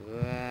be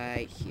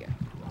right here.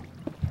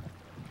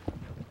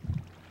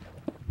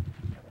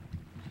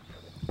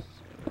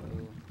 So,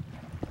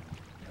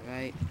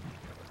 right,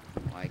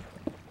 like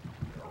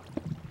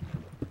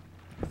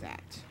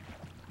that.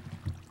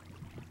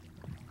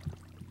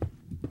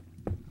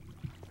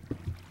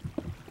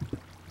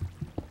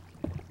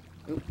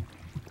 Oop.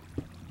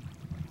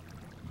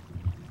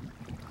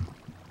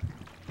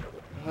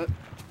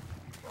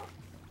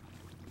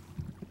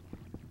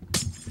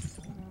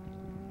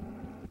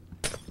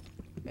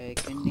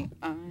 Making the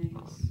eyes.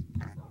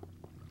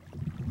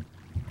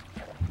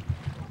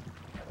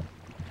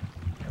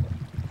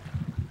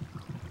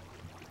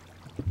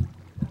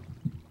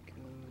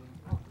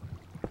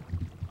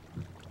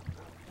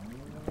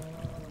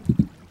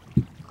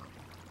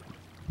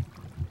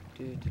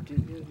 Do do do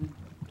do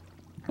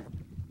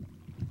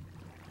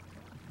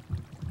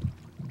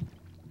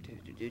do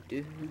do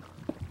do.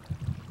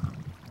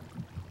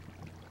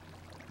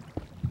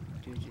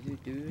 Do do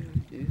do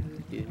do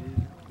do.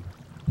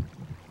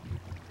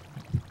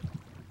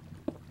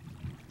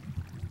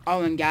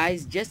 Oh, and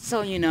guys, just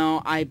so you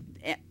know,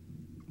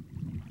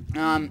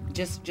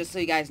 just so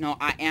you guys know,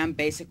 I am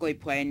basically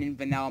playing in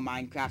vanilla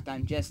Minecraft.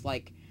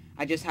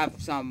 I just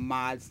have some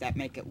mods that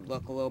make it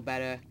look a little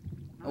better,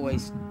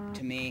 always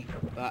to me.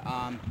 But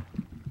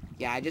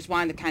yeah, I just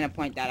wanted to kind of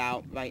point that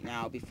out right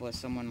now before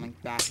someone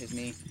like bashes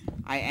me.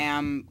 I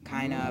am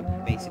kind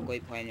of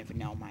basically playing in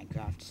vanilla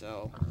Minecraft,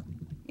 so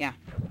yeah,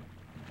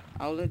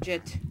 I'll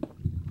legit.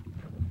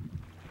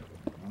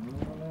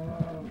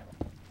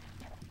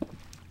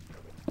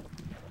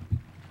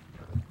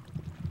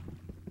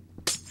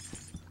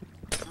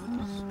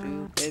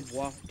 Stupid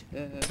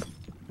water.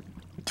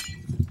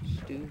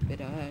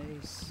 Stupid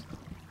ice.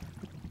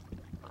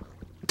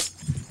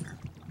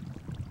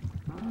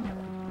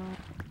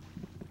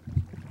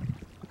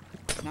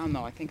 I don't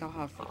know, I think I'll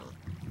have...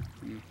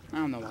 I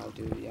don't know what I'll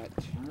do yet.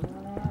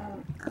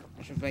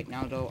 As of right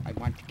now, though, I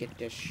want to get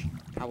this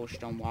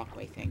cobblestone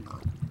walkway thing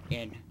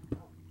in.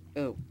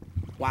 Oh,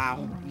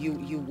 wow.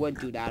 You would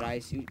do that,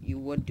 Ice. You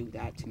would do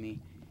that to me.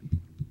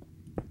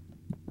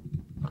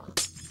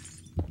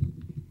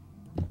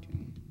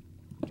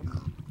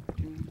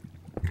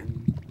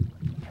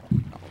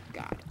 Oh,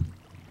 God.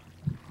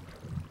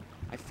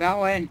 I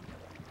fell in,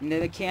 and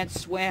then I can't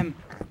swim.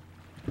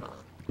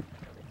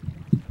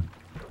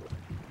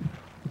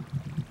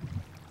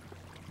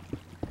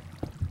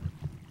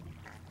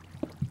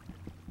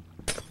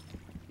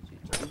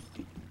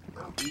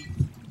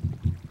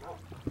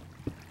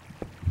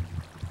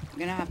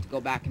 I'm gonna have to go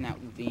back in that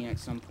ravine at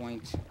some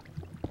point.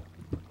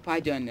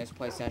 Probably during this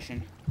play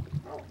session.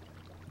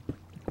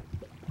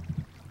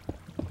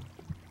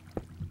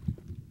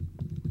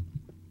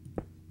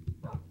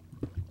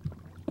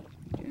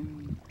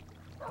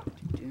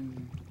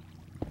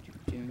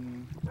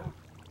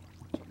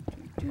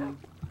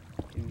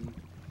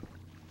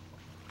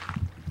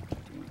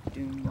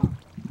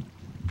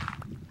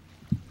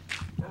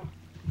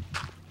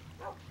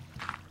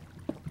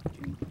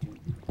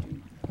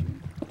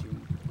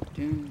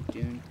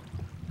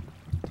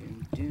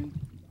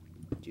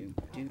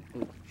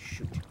 Oh,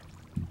 shoot.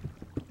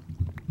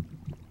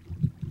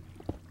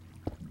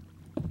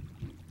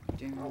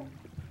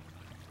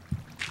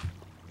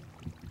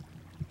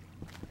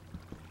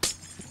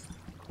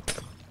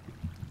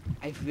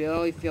 I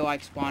really feel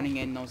like spawning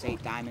in those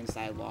 8 diamonds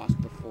that I lost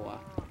before.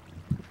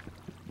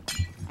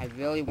 I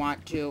really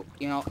want to,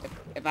 you know,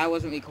 if I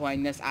wasn't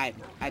recording this, I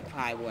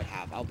probably would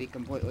have. I'll be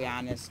completely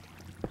honest.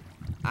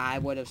 I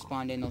would have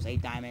spawned in those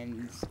 8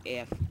 diamonds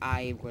if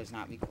I was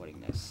not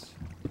recording this.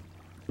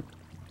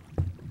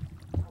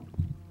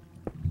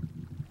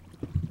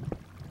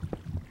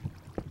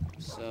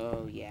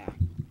 So, yeah.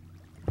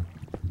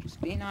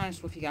 Just being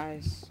honest with you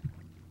guys,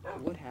 I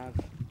would have.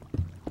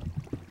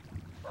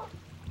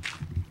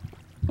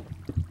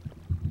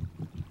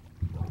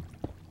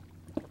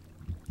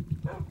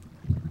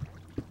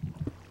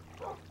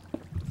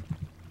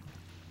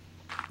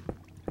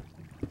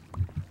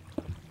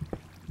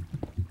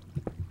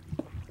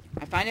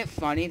 I find it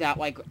funny that,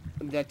 like,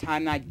 the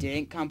time I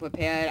didn't come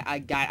prepared, I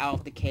got out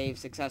of the cave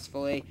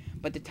successfully,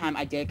 but the time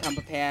I did come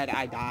prepared,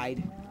 I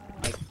died.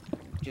 Like,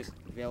 just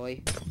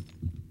really.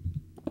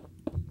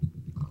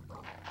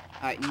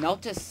 Alright,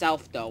 note to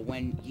self though,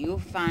 when you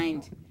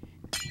find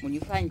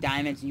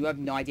diamonds and you have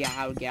no idea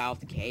how to get out of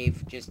the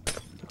cave, just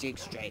dig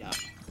straight up.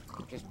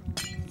 Just,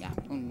 yeah,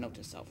 note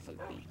to self for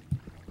me.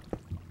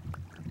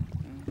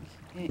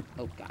 Okay.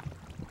 Oh god.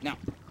 No.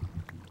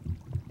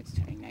 It's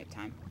turning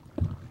nighttime.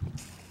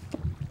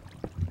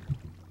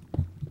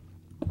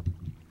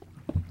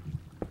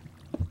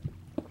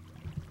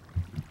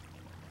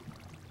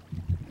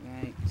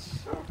 Right.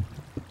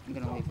 I'm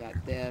gonna leave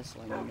that there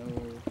so I know.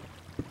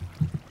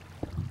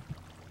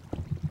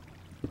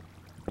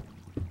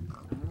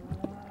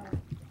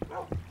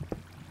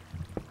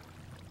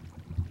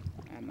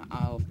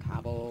 Of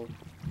cobble.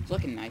 It's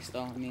looking nice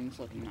though. I mean, it's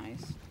looking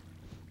nice.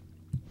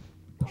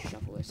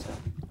 Shuffle this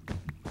up.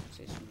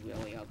 It's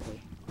really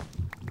ugly.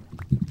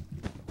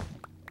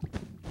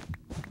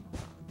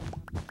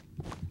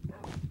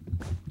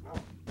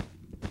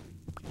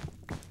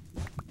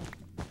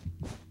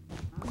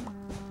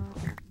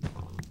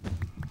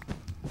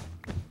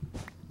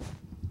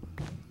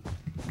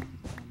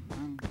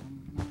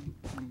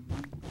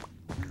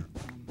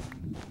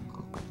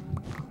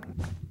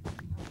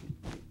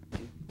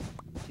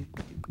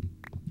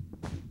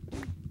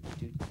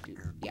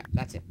 Yeah,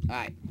 that's it.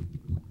 Alright.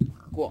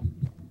 Cool.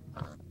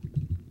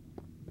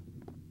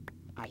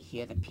 I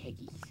hear the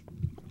piggies.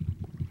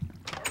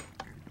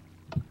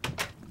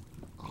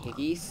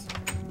 Piggies?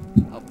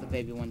 Oh, the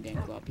baby one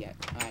didn't go up yet.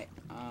 Alright,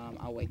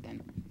 I'll wait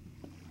then.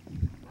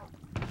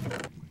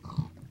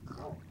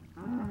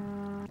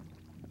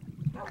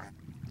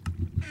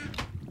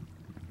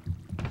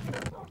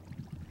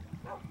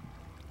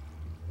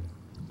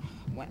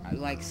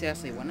 Like,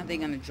 seriously, when are they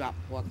gonna drop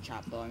pork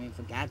chop, though? I mean,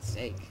 for God's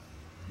sake.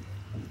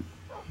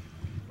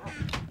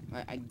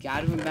 I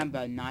gotta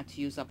remember not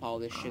to use up all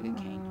this sugar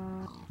cane.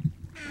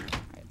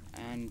 Right,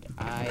 and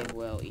I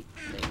will eat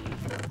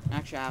the...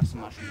 Actually, I have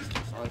some mushrooms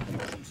too, so I'll eat the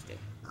mushrooms too.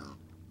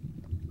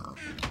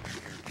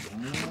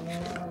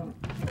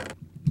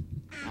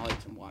 I'll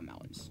eat some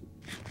watermelons.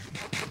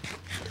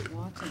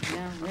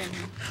 Watermelon.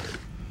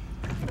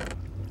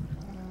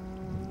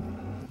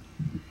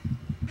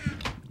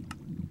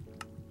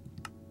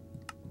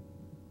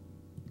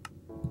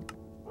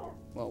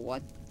 Well,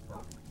 what?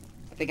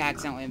 I think I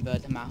accidentally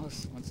inverted the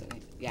mouse. One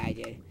second. Yeah, I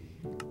did.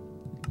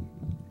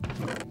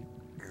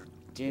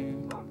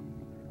 Doom.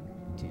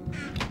 Doom.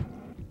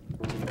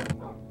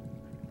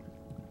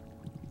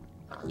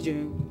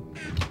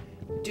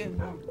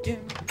 Doom.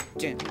 Doom. Doom.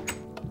 Doom.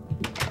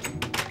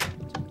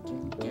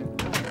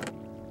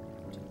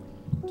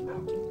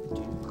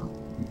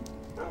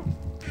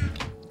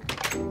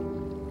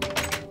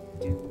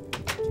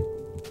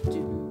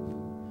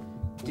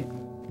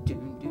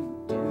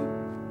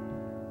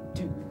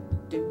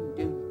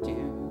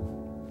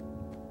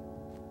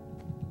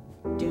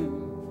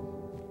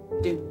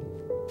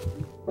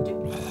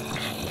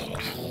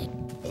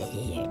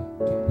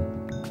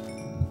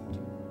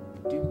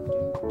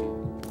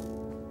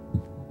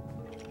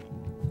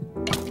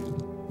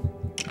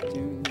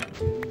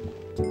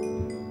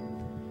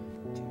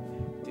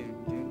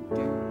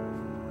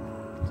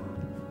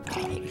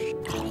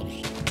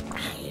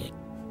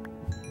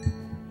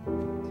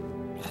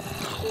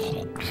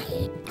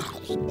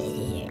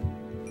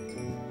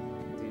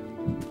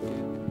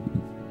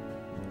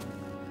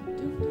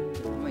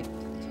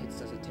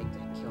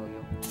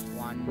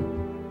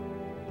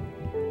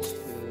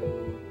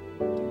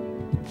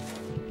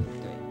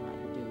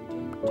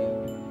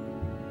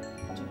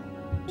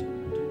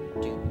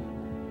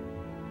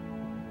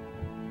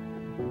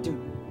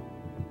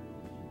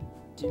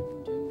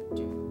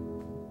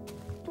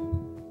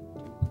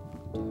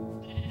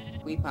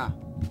 Creeper.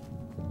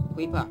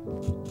 Creeper.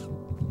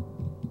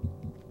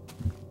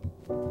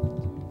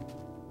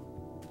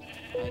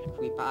 Like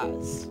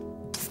creepers.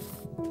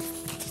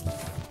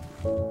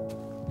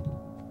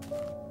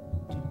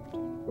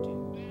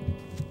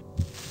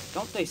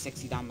 Don't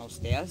 360 down those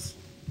stairs.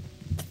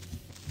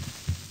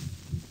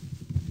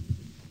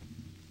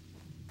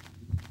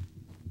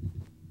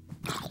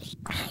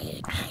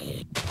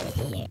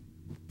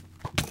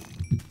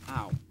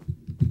 Ow.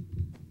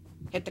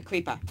 Hit the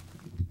creeper.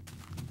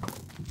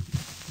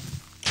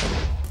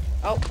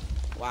 Oh,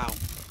 wow.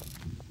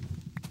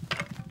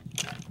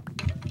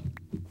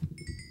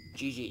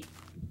 GG.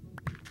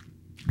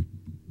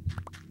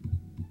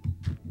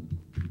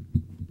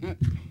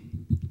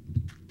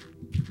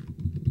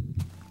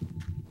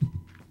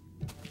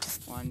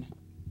 One,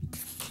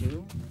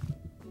 two.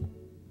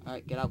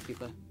 Alright, get out,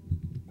 creeper.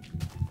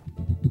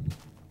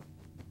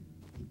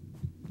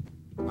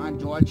 Come on,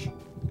 George.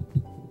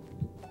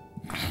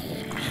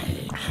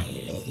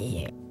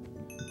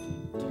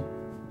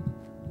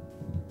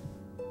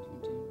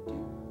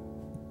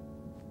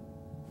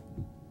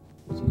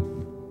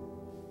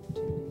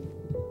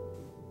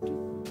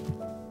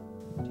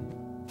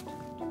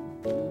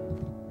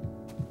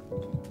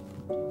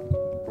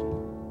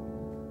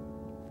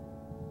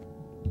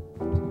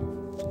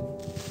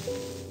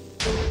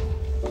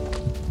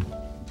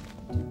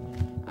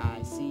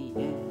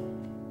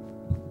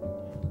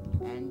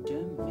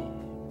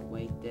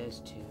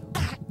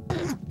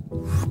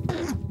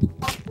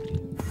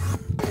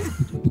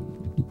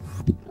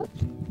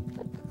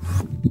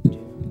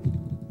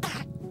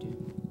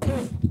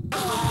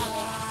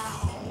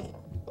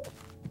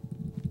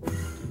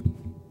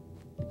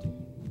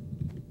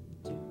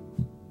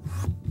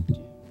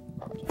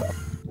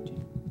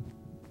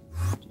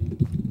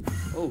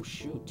 Oh,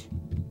 shoot.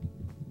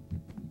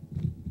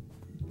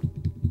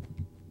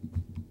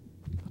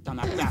 Put down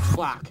that fast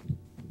block.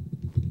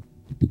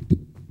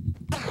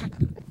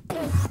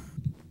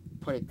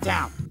 Put it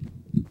down.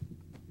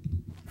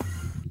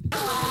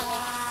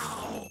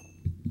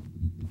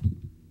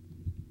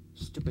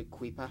 Stupid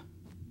creeper.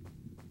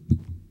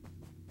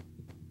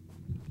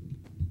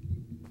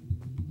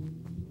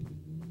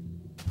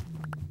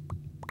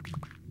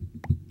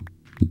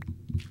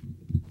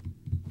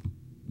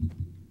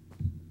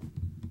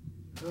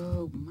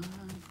 Oh my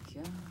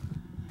god.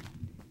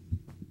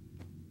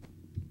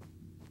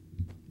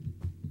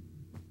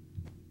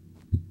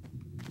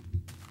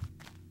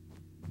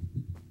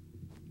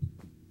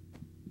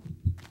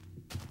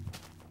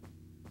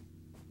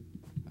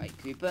 Alright,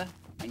 creeper,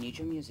 I need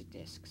your music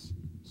discs.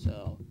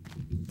 So,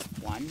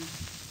 1,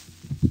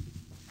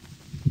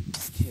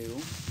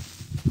 2,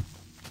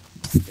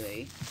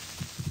 3,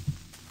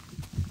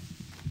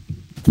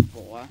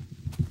 4,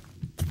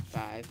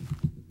 5,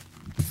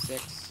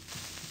 6,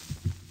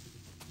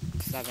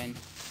 7,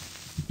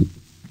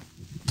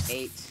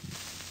 8,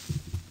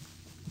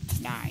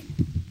 9.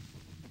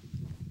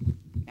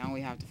 Now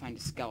we have to find a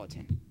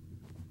skeleton.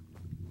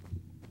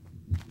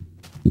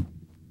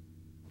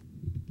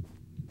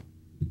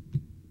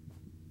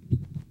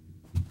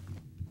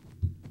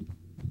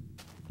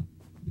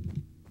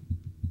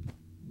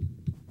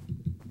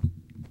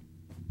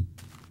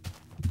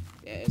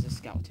 There is a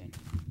skeleton.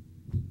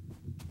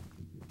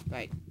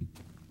 Right.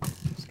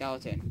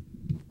 Skeleton.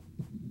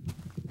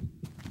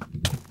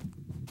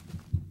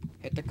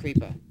 Hit the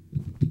creeper.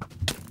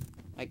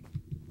 Like,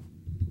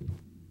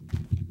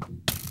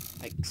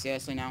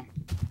 seriously now?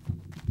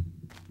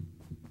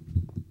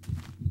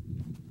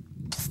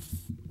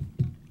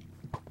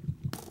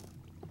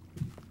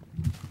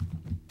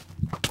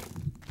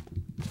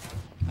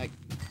 Like,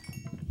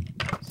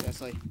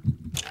 seriously?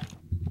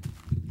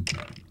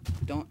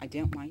 I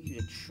didn't want you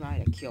to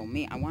try to kill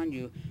me. I wanted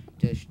you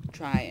to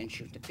try and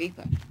shoot the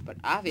creeper. But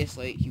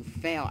obviously, you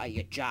fail at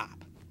your job.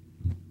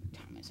 What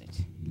time is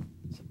it?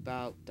 It's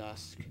about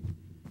dusk.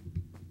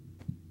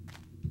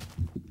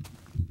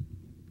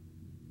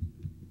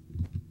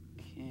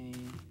 Okay.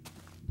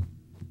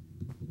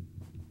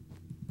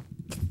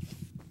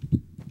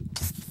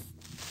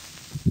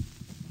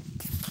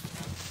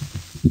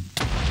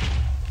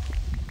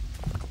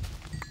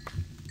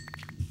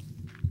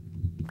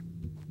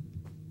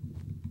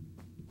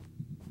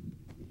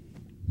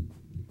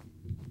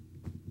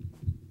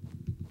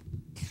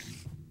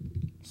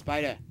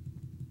 Spider,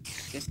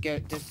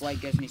 this light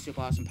gives me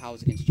super awesome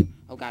powers against you.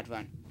 Oh god,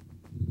 run.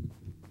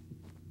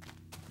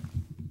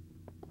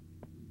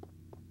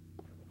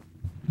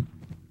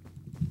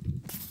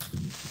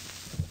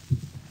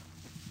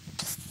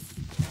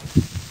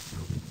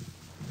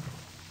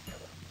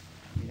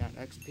 We got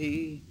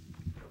XP.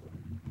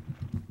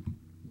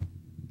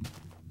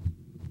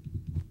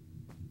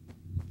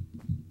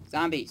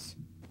 Zombies,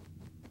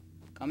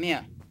 come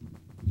here.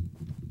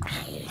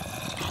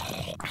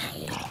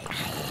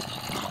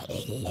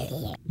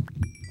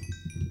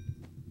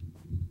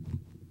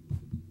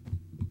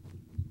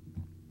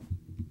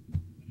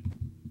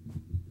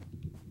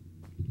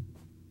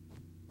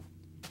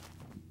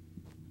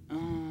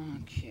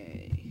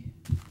 Okay.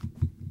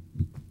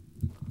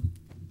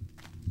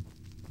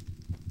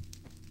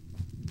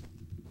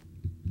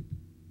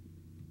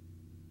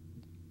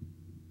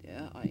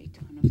 There are a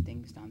ton of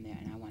things down there,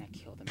 and I want to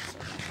kill them so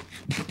bad.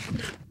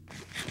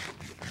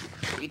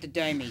 Eat the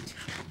dirty meat.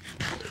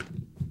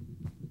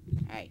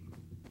 Alright.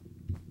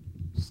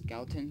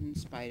 Skeletons and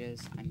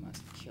spiders, I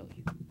must kill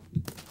you.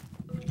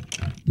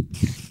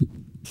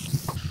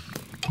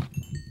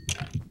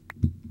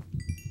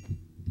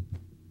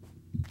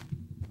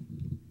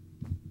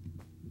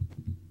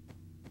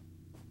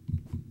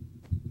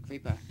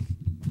 Creeper.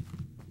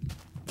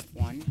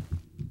 1,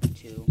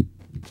 2,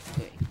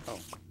 3. Oh,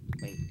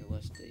 wait, it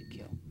was the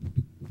kill.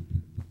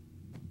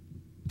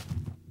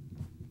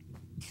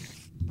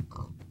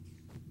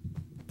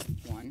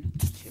 One,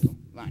 two,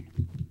 run.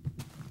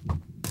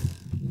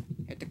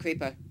 Hit the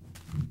creeper.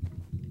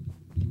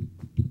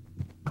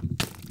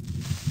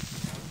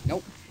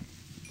 Nope.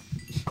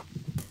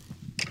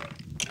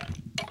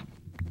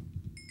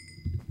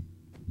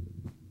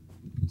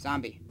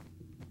 Zombie.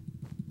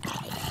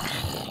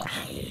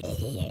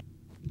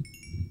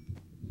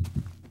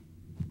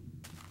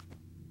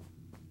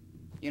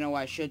 You know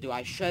what I should do?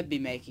 I should be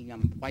making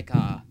them like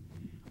a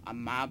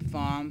mob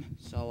farm,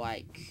 so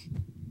like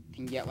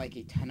can get like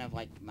a ton of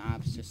like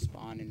mobs to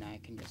spawn, and I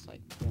can just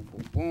like boom,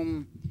 boom,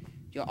 boom.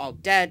 You're all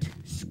dead.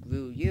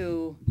 Screw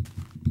you.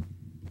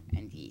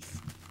 And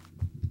these.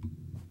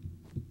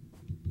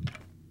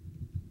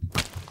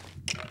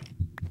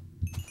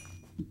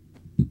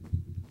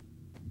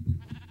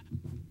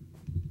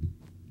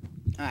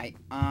 Alright,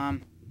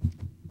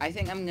 I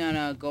think I'm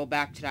gonna go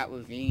back to that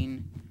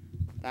ravine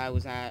that I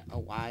was at a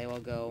while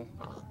ago.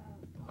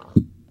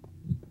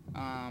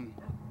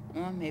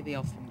 Or maybe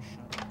I'll finish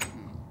up.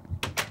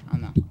 I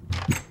don't know.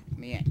 Let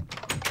me in.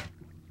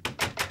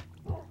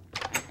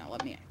 Now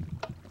let me in.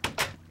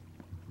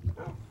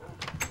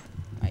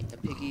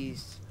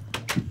 piggies.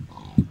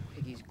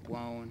 Piggies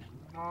grown.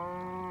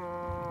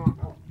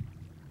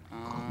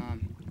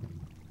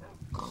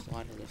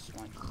 Slaughter this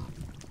one.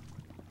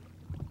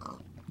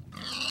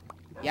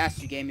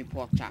 Yes, you gave me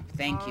pork chop.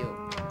 Thank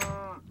you.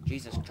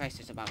 Jesus Christ,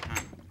 it's about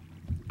time.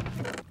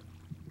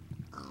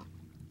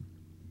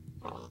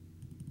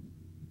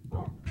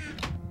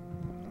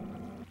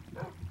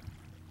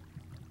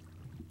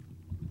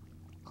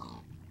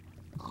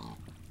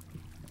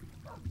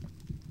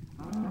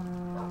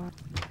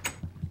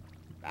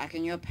 Back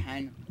in your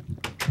pen.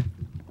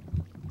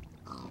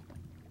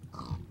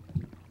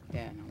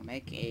 There, now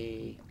make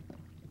a...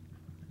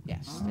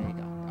 Yes, there you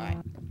go. Alright.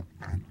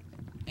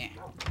 Yeah.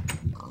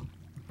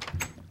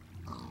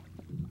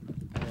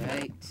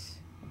 Alright.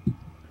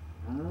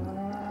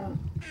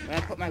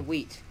 Where'd I put my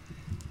wheat?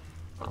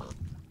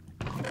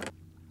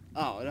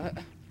 Oh,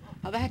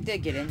 how the heck did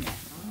it get in there?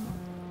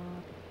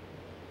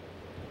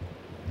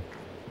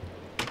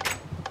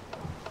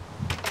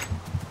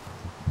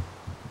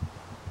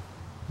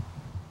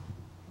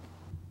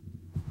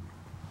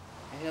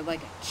 I heard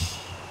like a ch,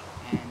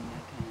 and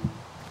that kind of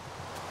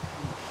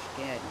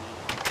scared me.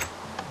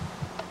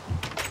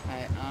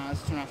 Alright,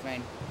 let's turn off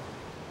rain.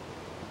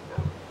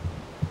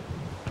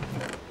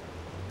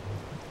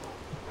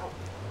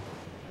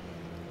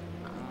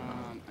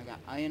 I got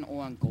iron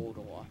ore and gold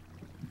ore.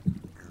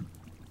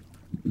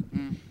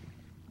 Iron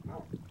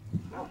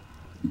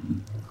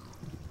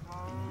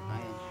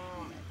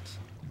helmet.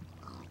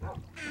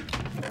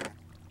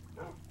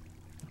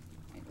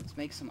 Right, let's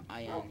make some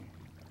iron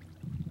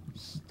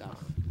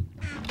stuff.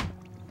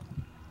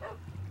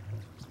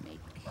 Let's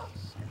make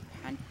some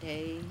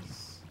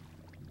panties.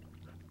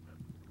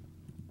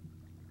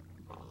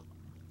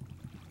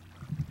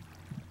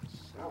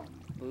 Some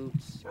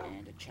boots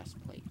and a chest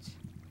plate.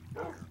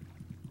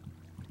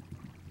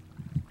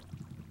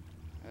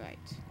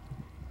 Alright.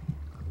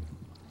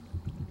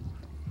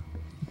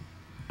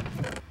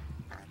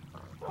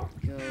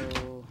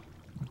 Go.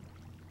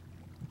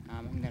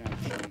 I'm gonna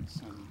enchant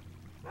some.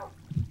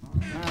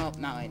 Well,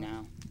 not right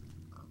now.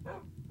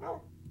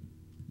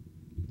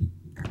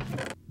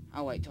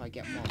 I'll wait till I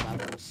get more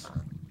levels.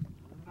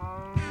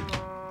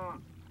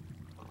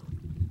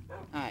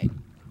 Alright.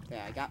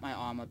 There, I got my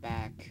armor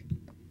back.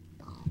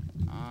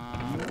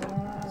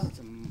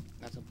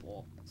 That's a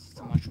bowl. It's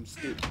a mushroom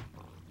stew.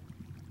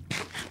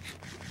 Here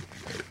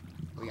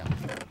we go.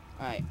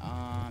 Alright,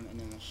 and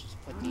then let's just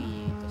put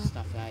the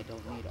stuff that I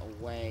don't need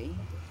away.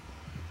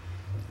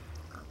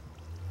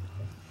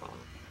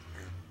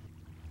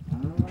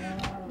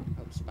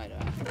 Oh, spider.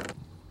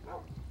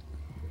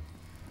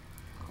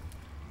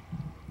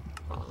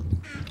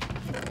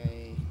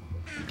 Okay.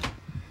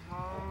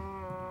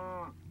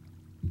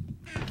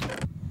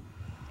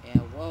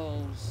 Yeah,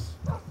 wolves.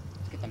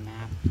 Let's get the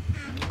map.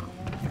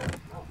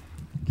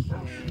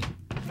 Okay.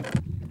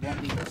 I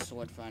won't need the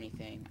sword for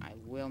anything. I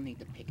will need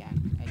the pickaxe.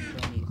 I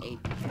will need a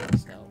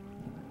pickaxe though.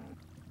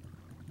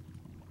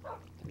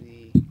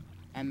 3.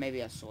 And maybe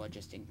a sword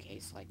just in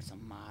case, like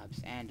some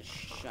mobs. And a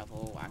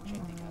shovel. Actually,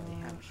 I think I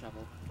already have a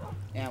shovel.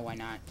 Yeah, why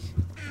not?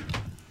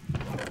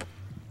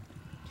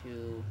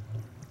 2,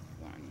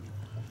 1,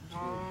 2,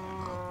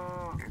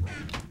 1.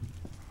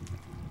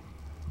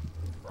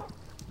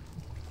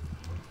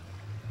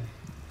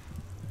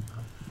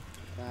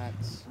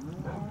 That's.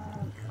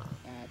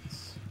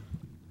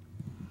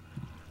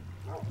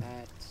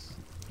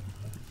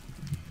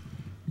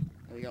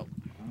 There we go.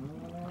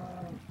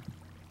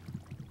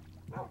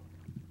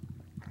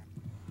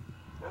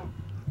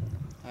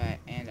 Alright,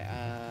 and,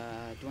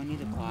 do I need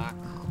the clock?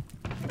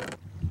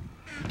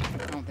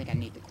 I don't think I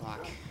need the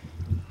clock.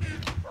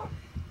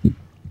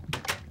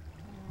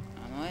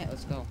 Alright,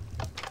 let's go.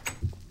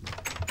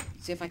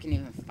 See if I can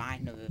even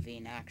find the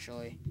ravine,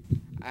 actually.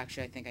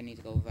 Actually, I think I need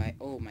to go right.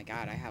 Oh my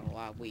god, I have a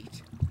lot of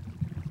wheat.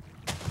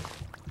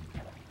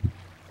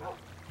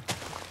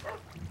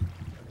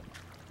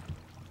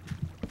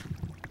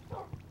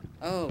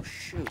 Oh,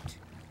 shoot.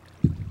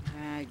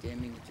 I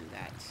didn't mean to do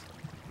that.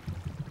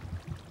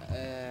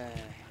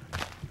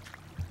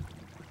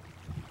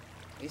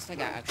 At least I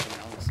got extra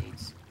melon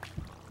seeds.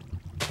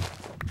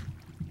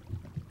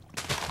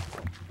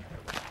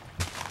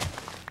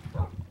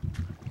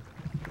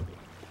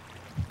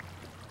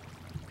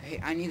 Hey,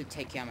 I need to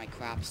take care of my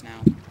crops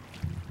now.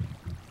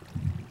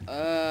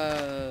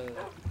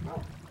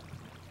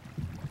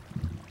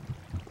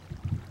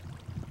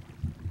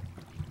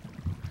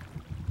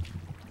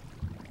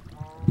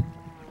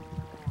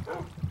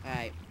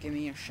 Alright, give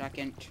me a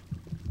second.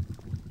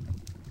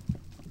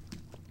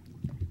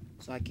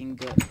 So I can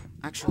go...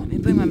 Actually, let me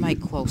bring my mic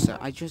closer.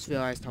 I just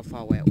realized how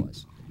far away it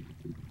was.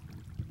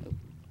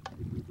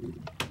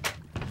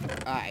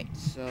 Alright,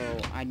 so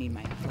I need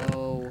my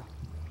hoe.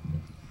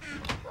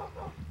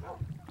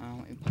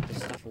 Let me put this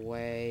stuff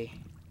away.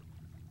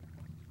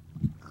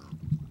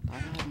 I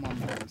have more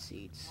melon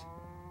seeds.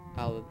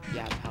 Oh,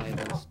 yeah, probably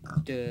those.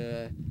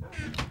 Duh.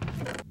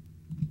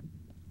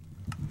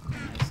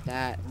 Organize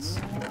that.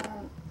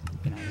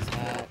 Organize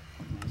that.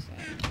 Organize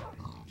that.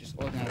 Just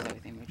organize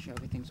everything. Make sure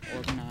everything's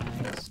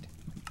organized.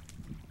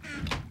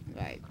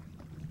 Right.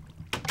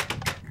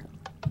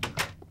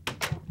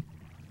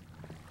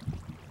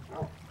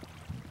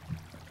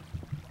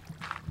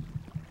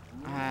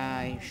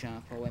 I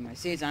shouldn't put away my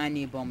seeds. I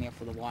need bone meal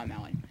for the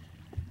watermelon.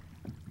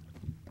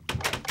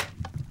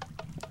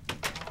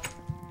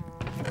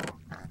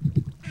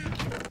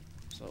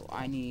 So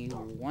I need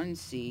 1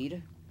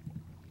 seed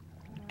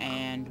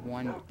and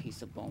 1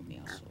 piece of bone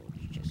meal. So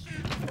just...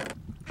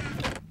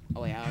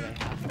 Oh wait, I already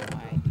have it.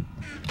 Alright.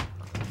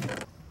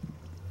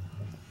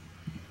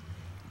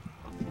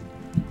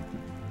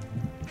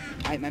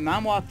 Alright, my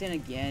mom walked in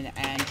again,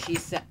 and she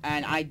said,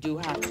 and I do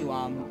have to,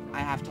 I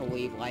have to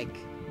leave, like,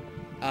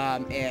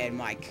 in,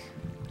 like,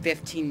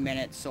 15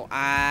 minutes, so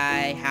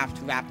I have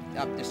to wrap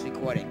up this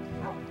recording.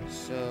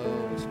 So,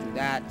 let's do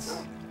that.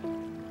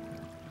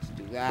 Let's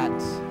do that.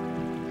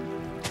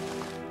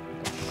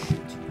 Oh,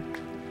 shoot.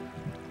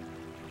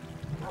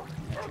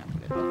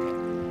 Okay.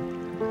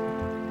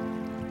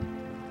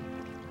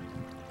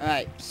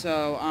 Alright,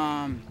 so,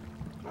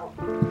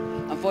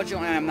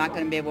 unfortunately, I'm not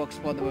gonna be able to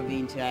explore the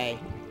ravine today,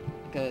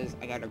 because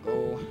I gotta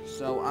go.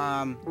 So,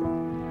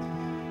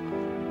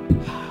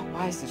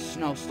 why is the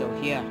snow still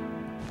here?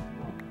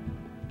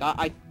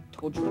 I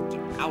told you to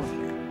get out of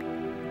here.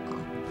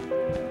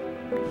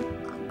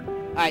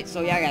 Alright,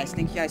 so yeah, guys,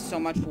 thank you guys so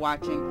much for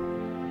watching.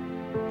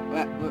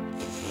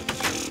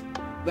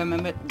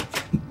 Remember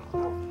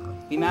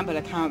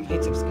to comment,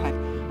 hit, subscribe.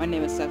 My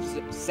name is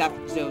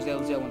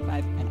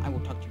Seth00015, and I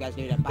will talk to you guys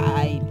later.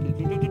 Bye.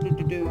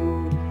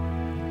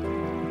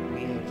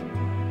 Weird.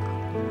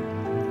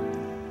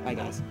 Bye,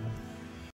 guys.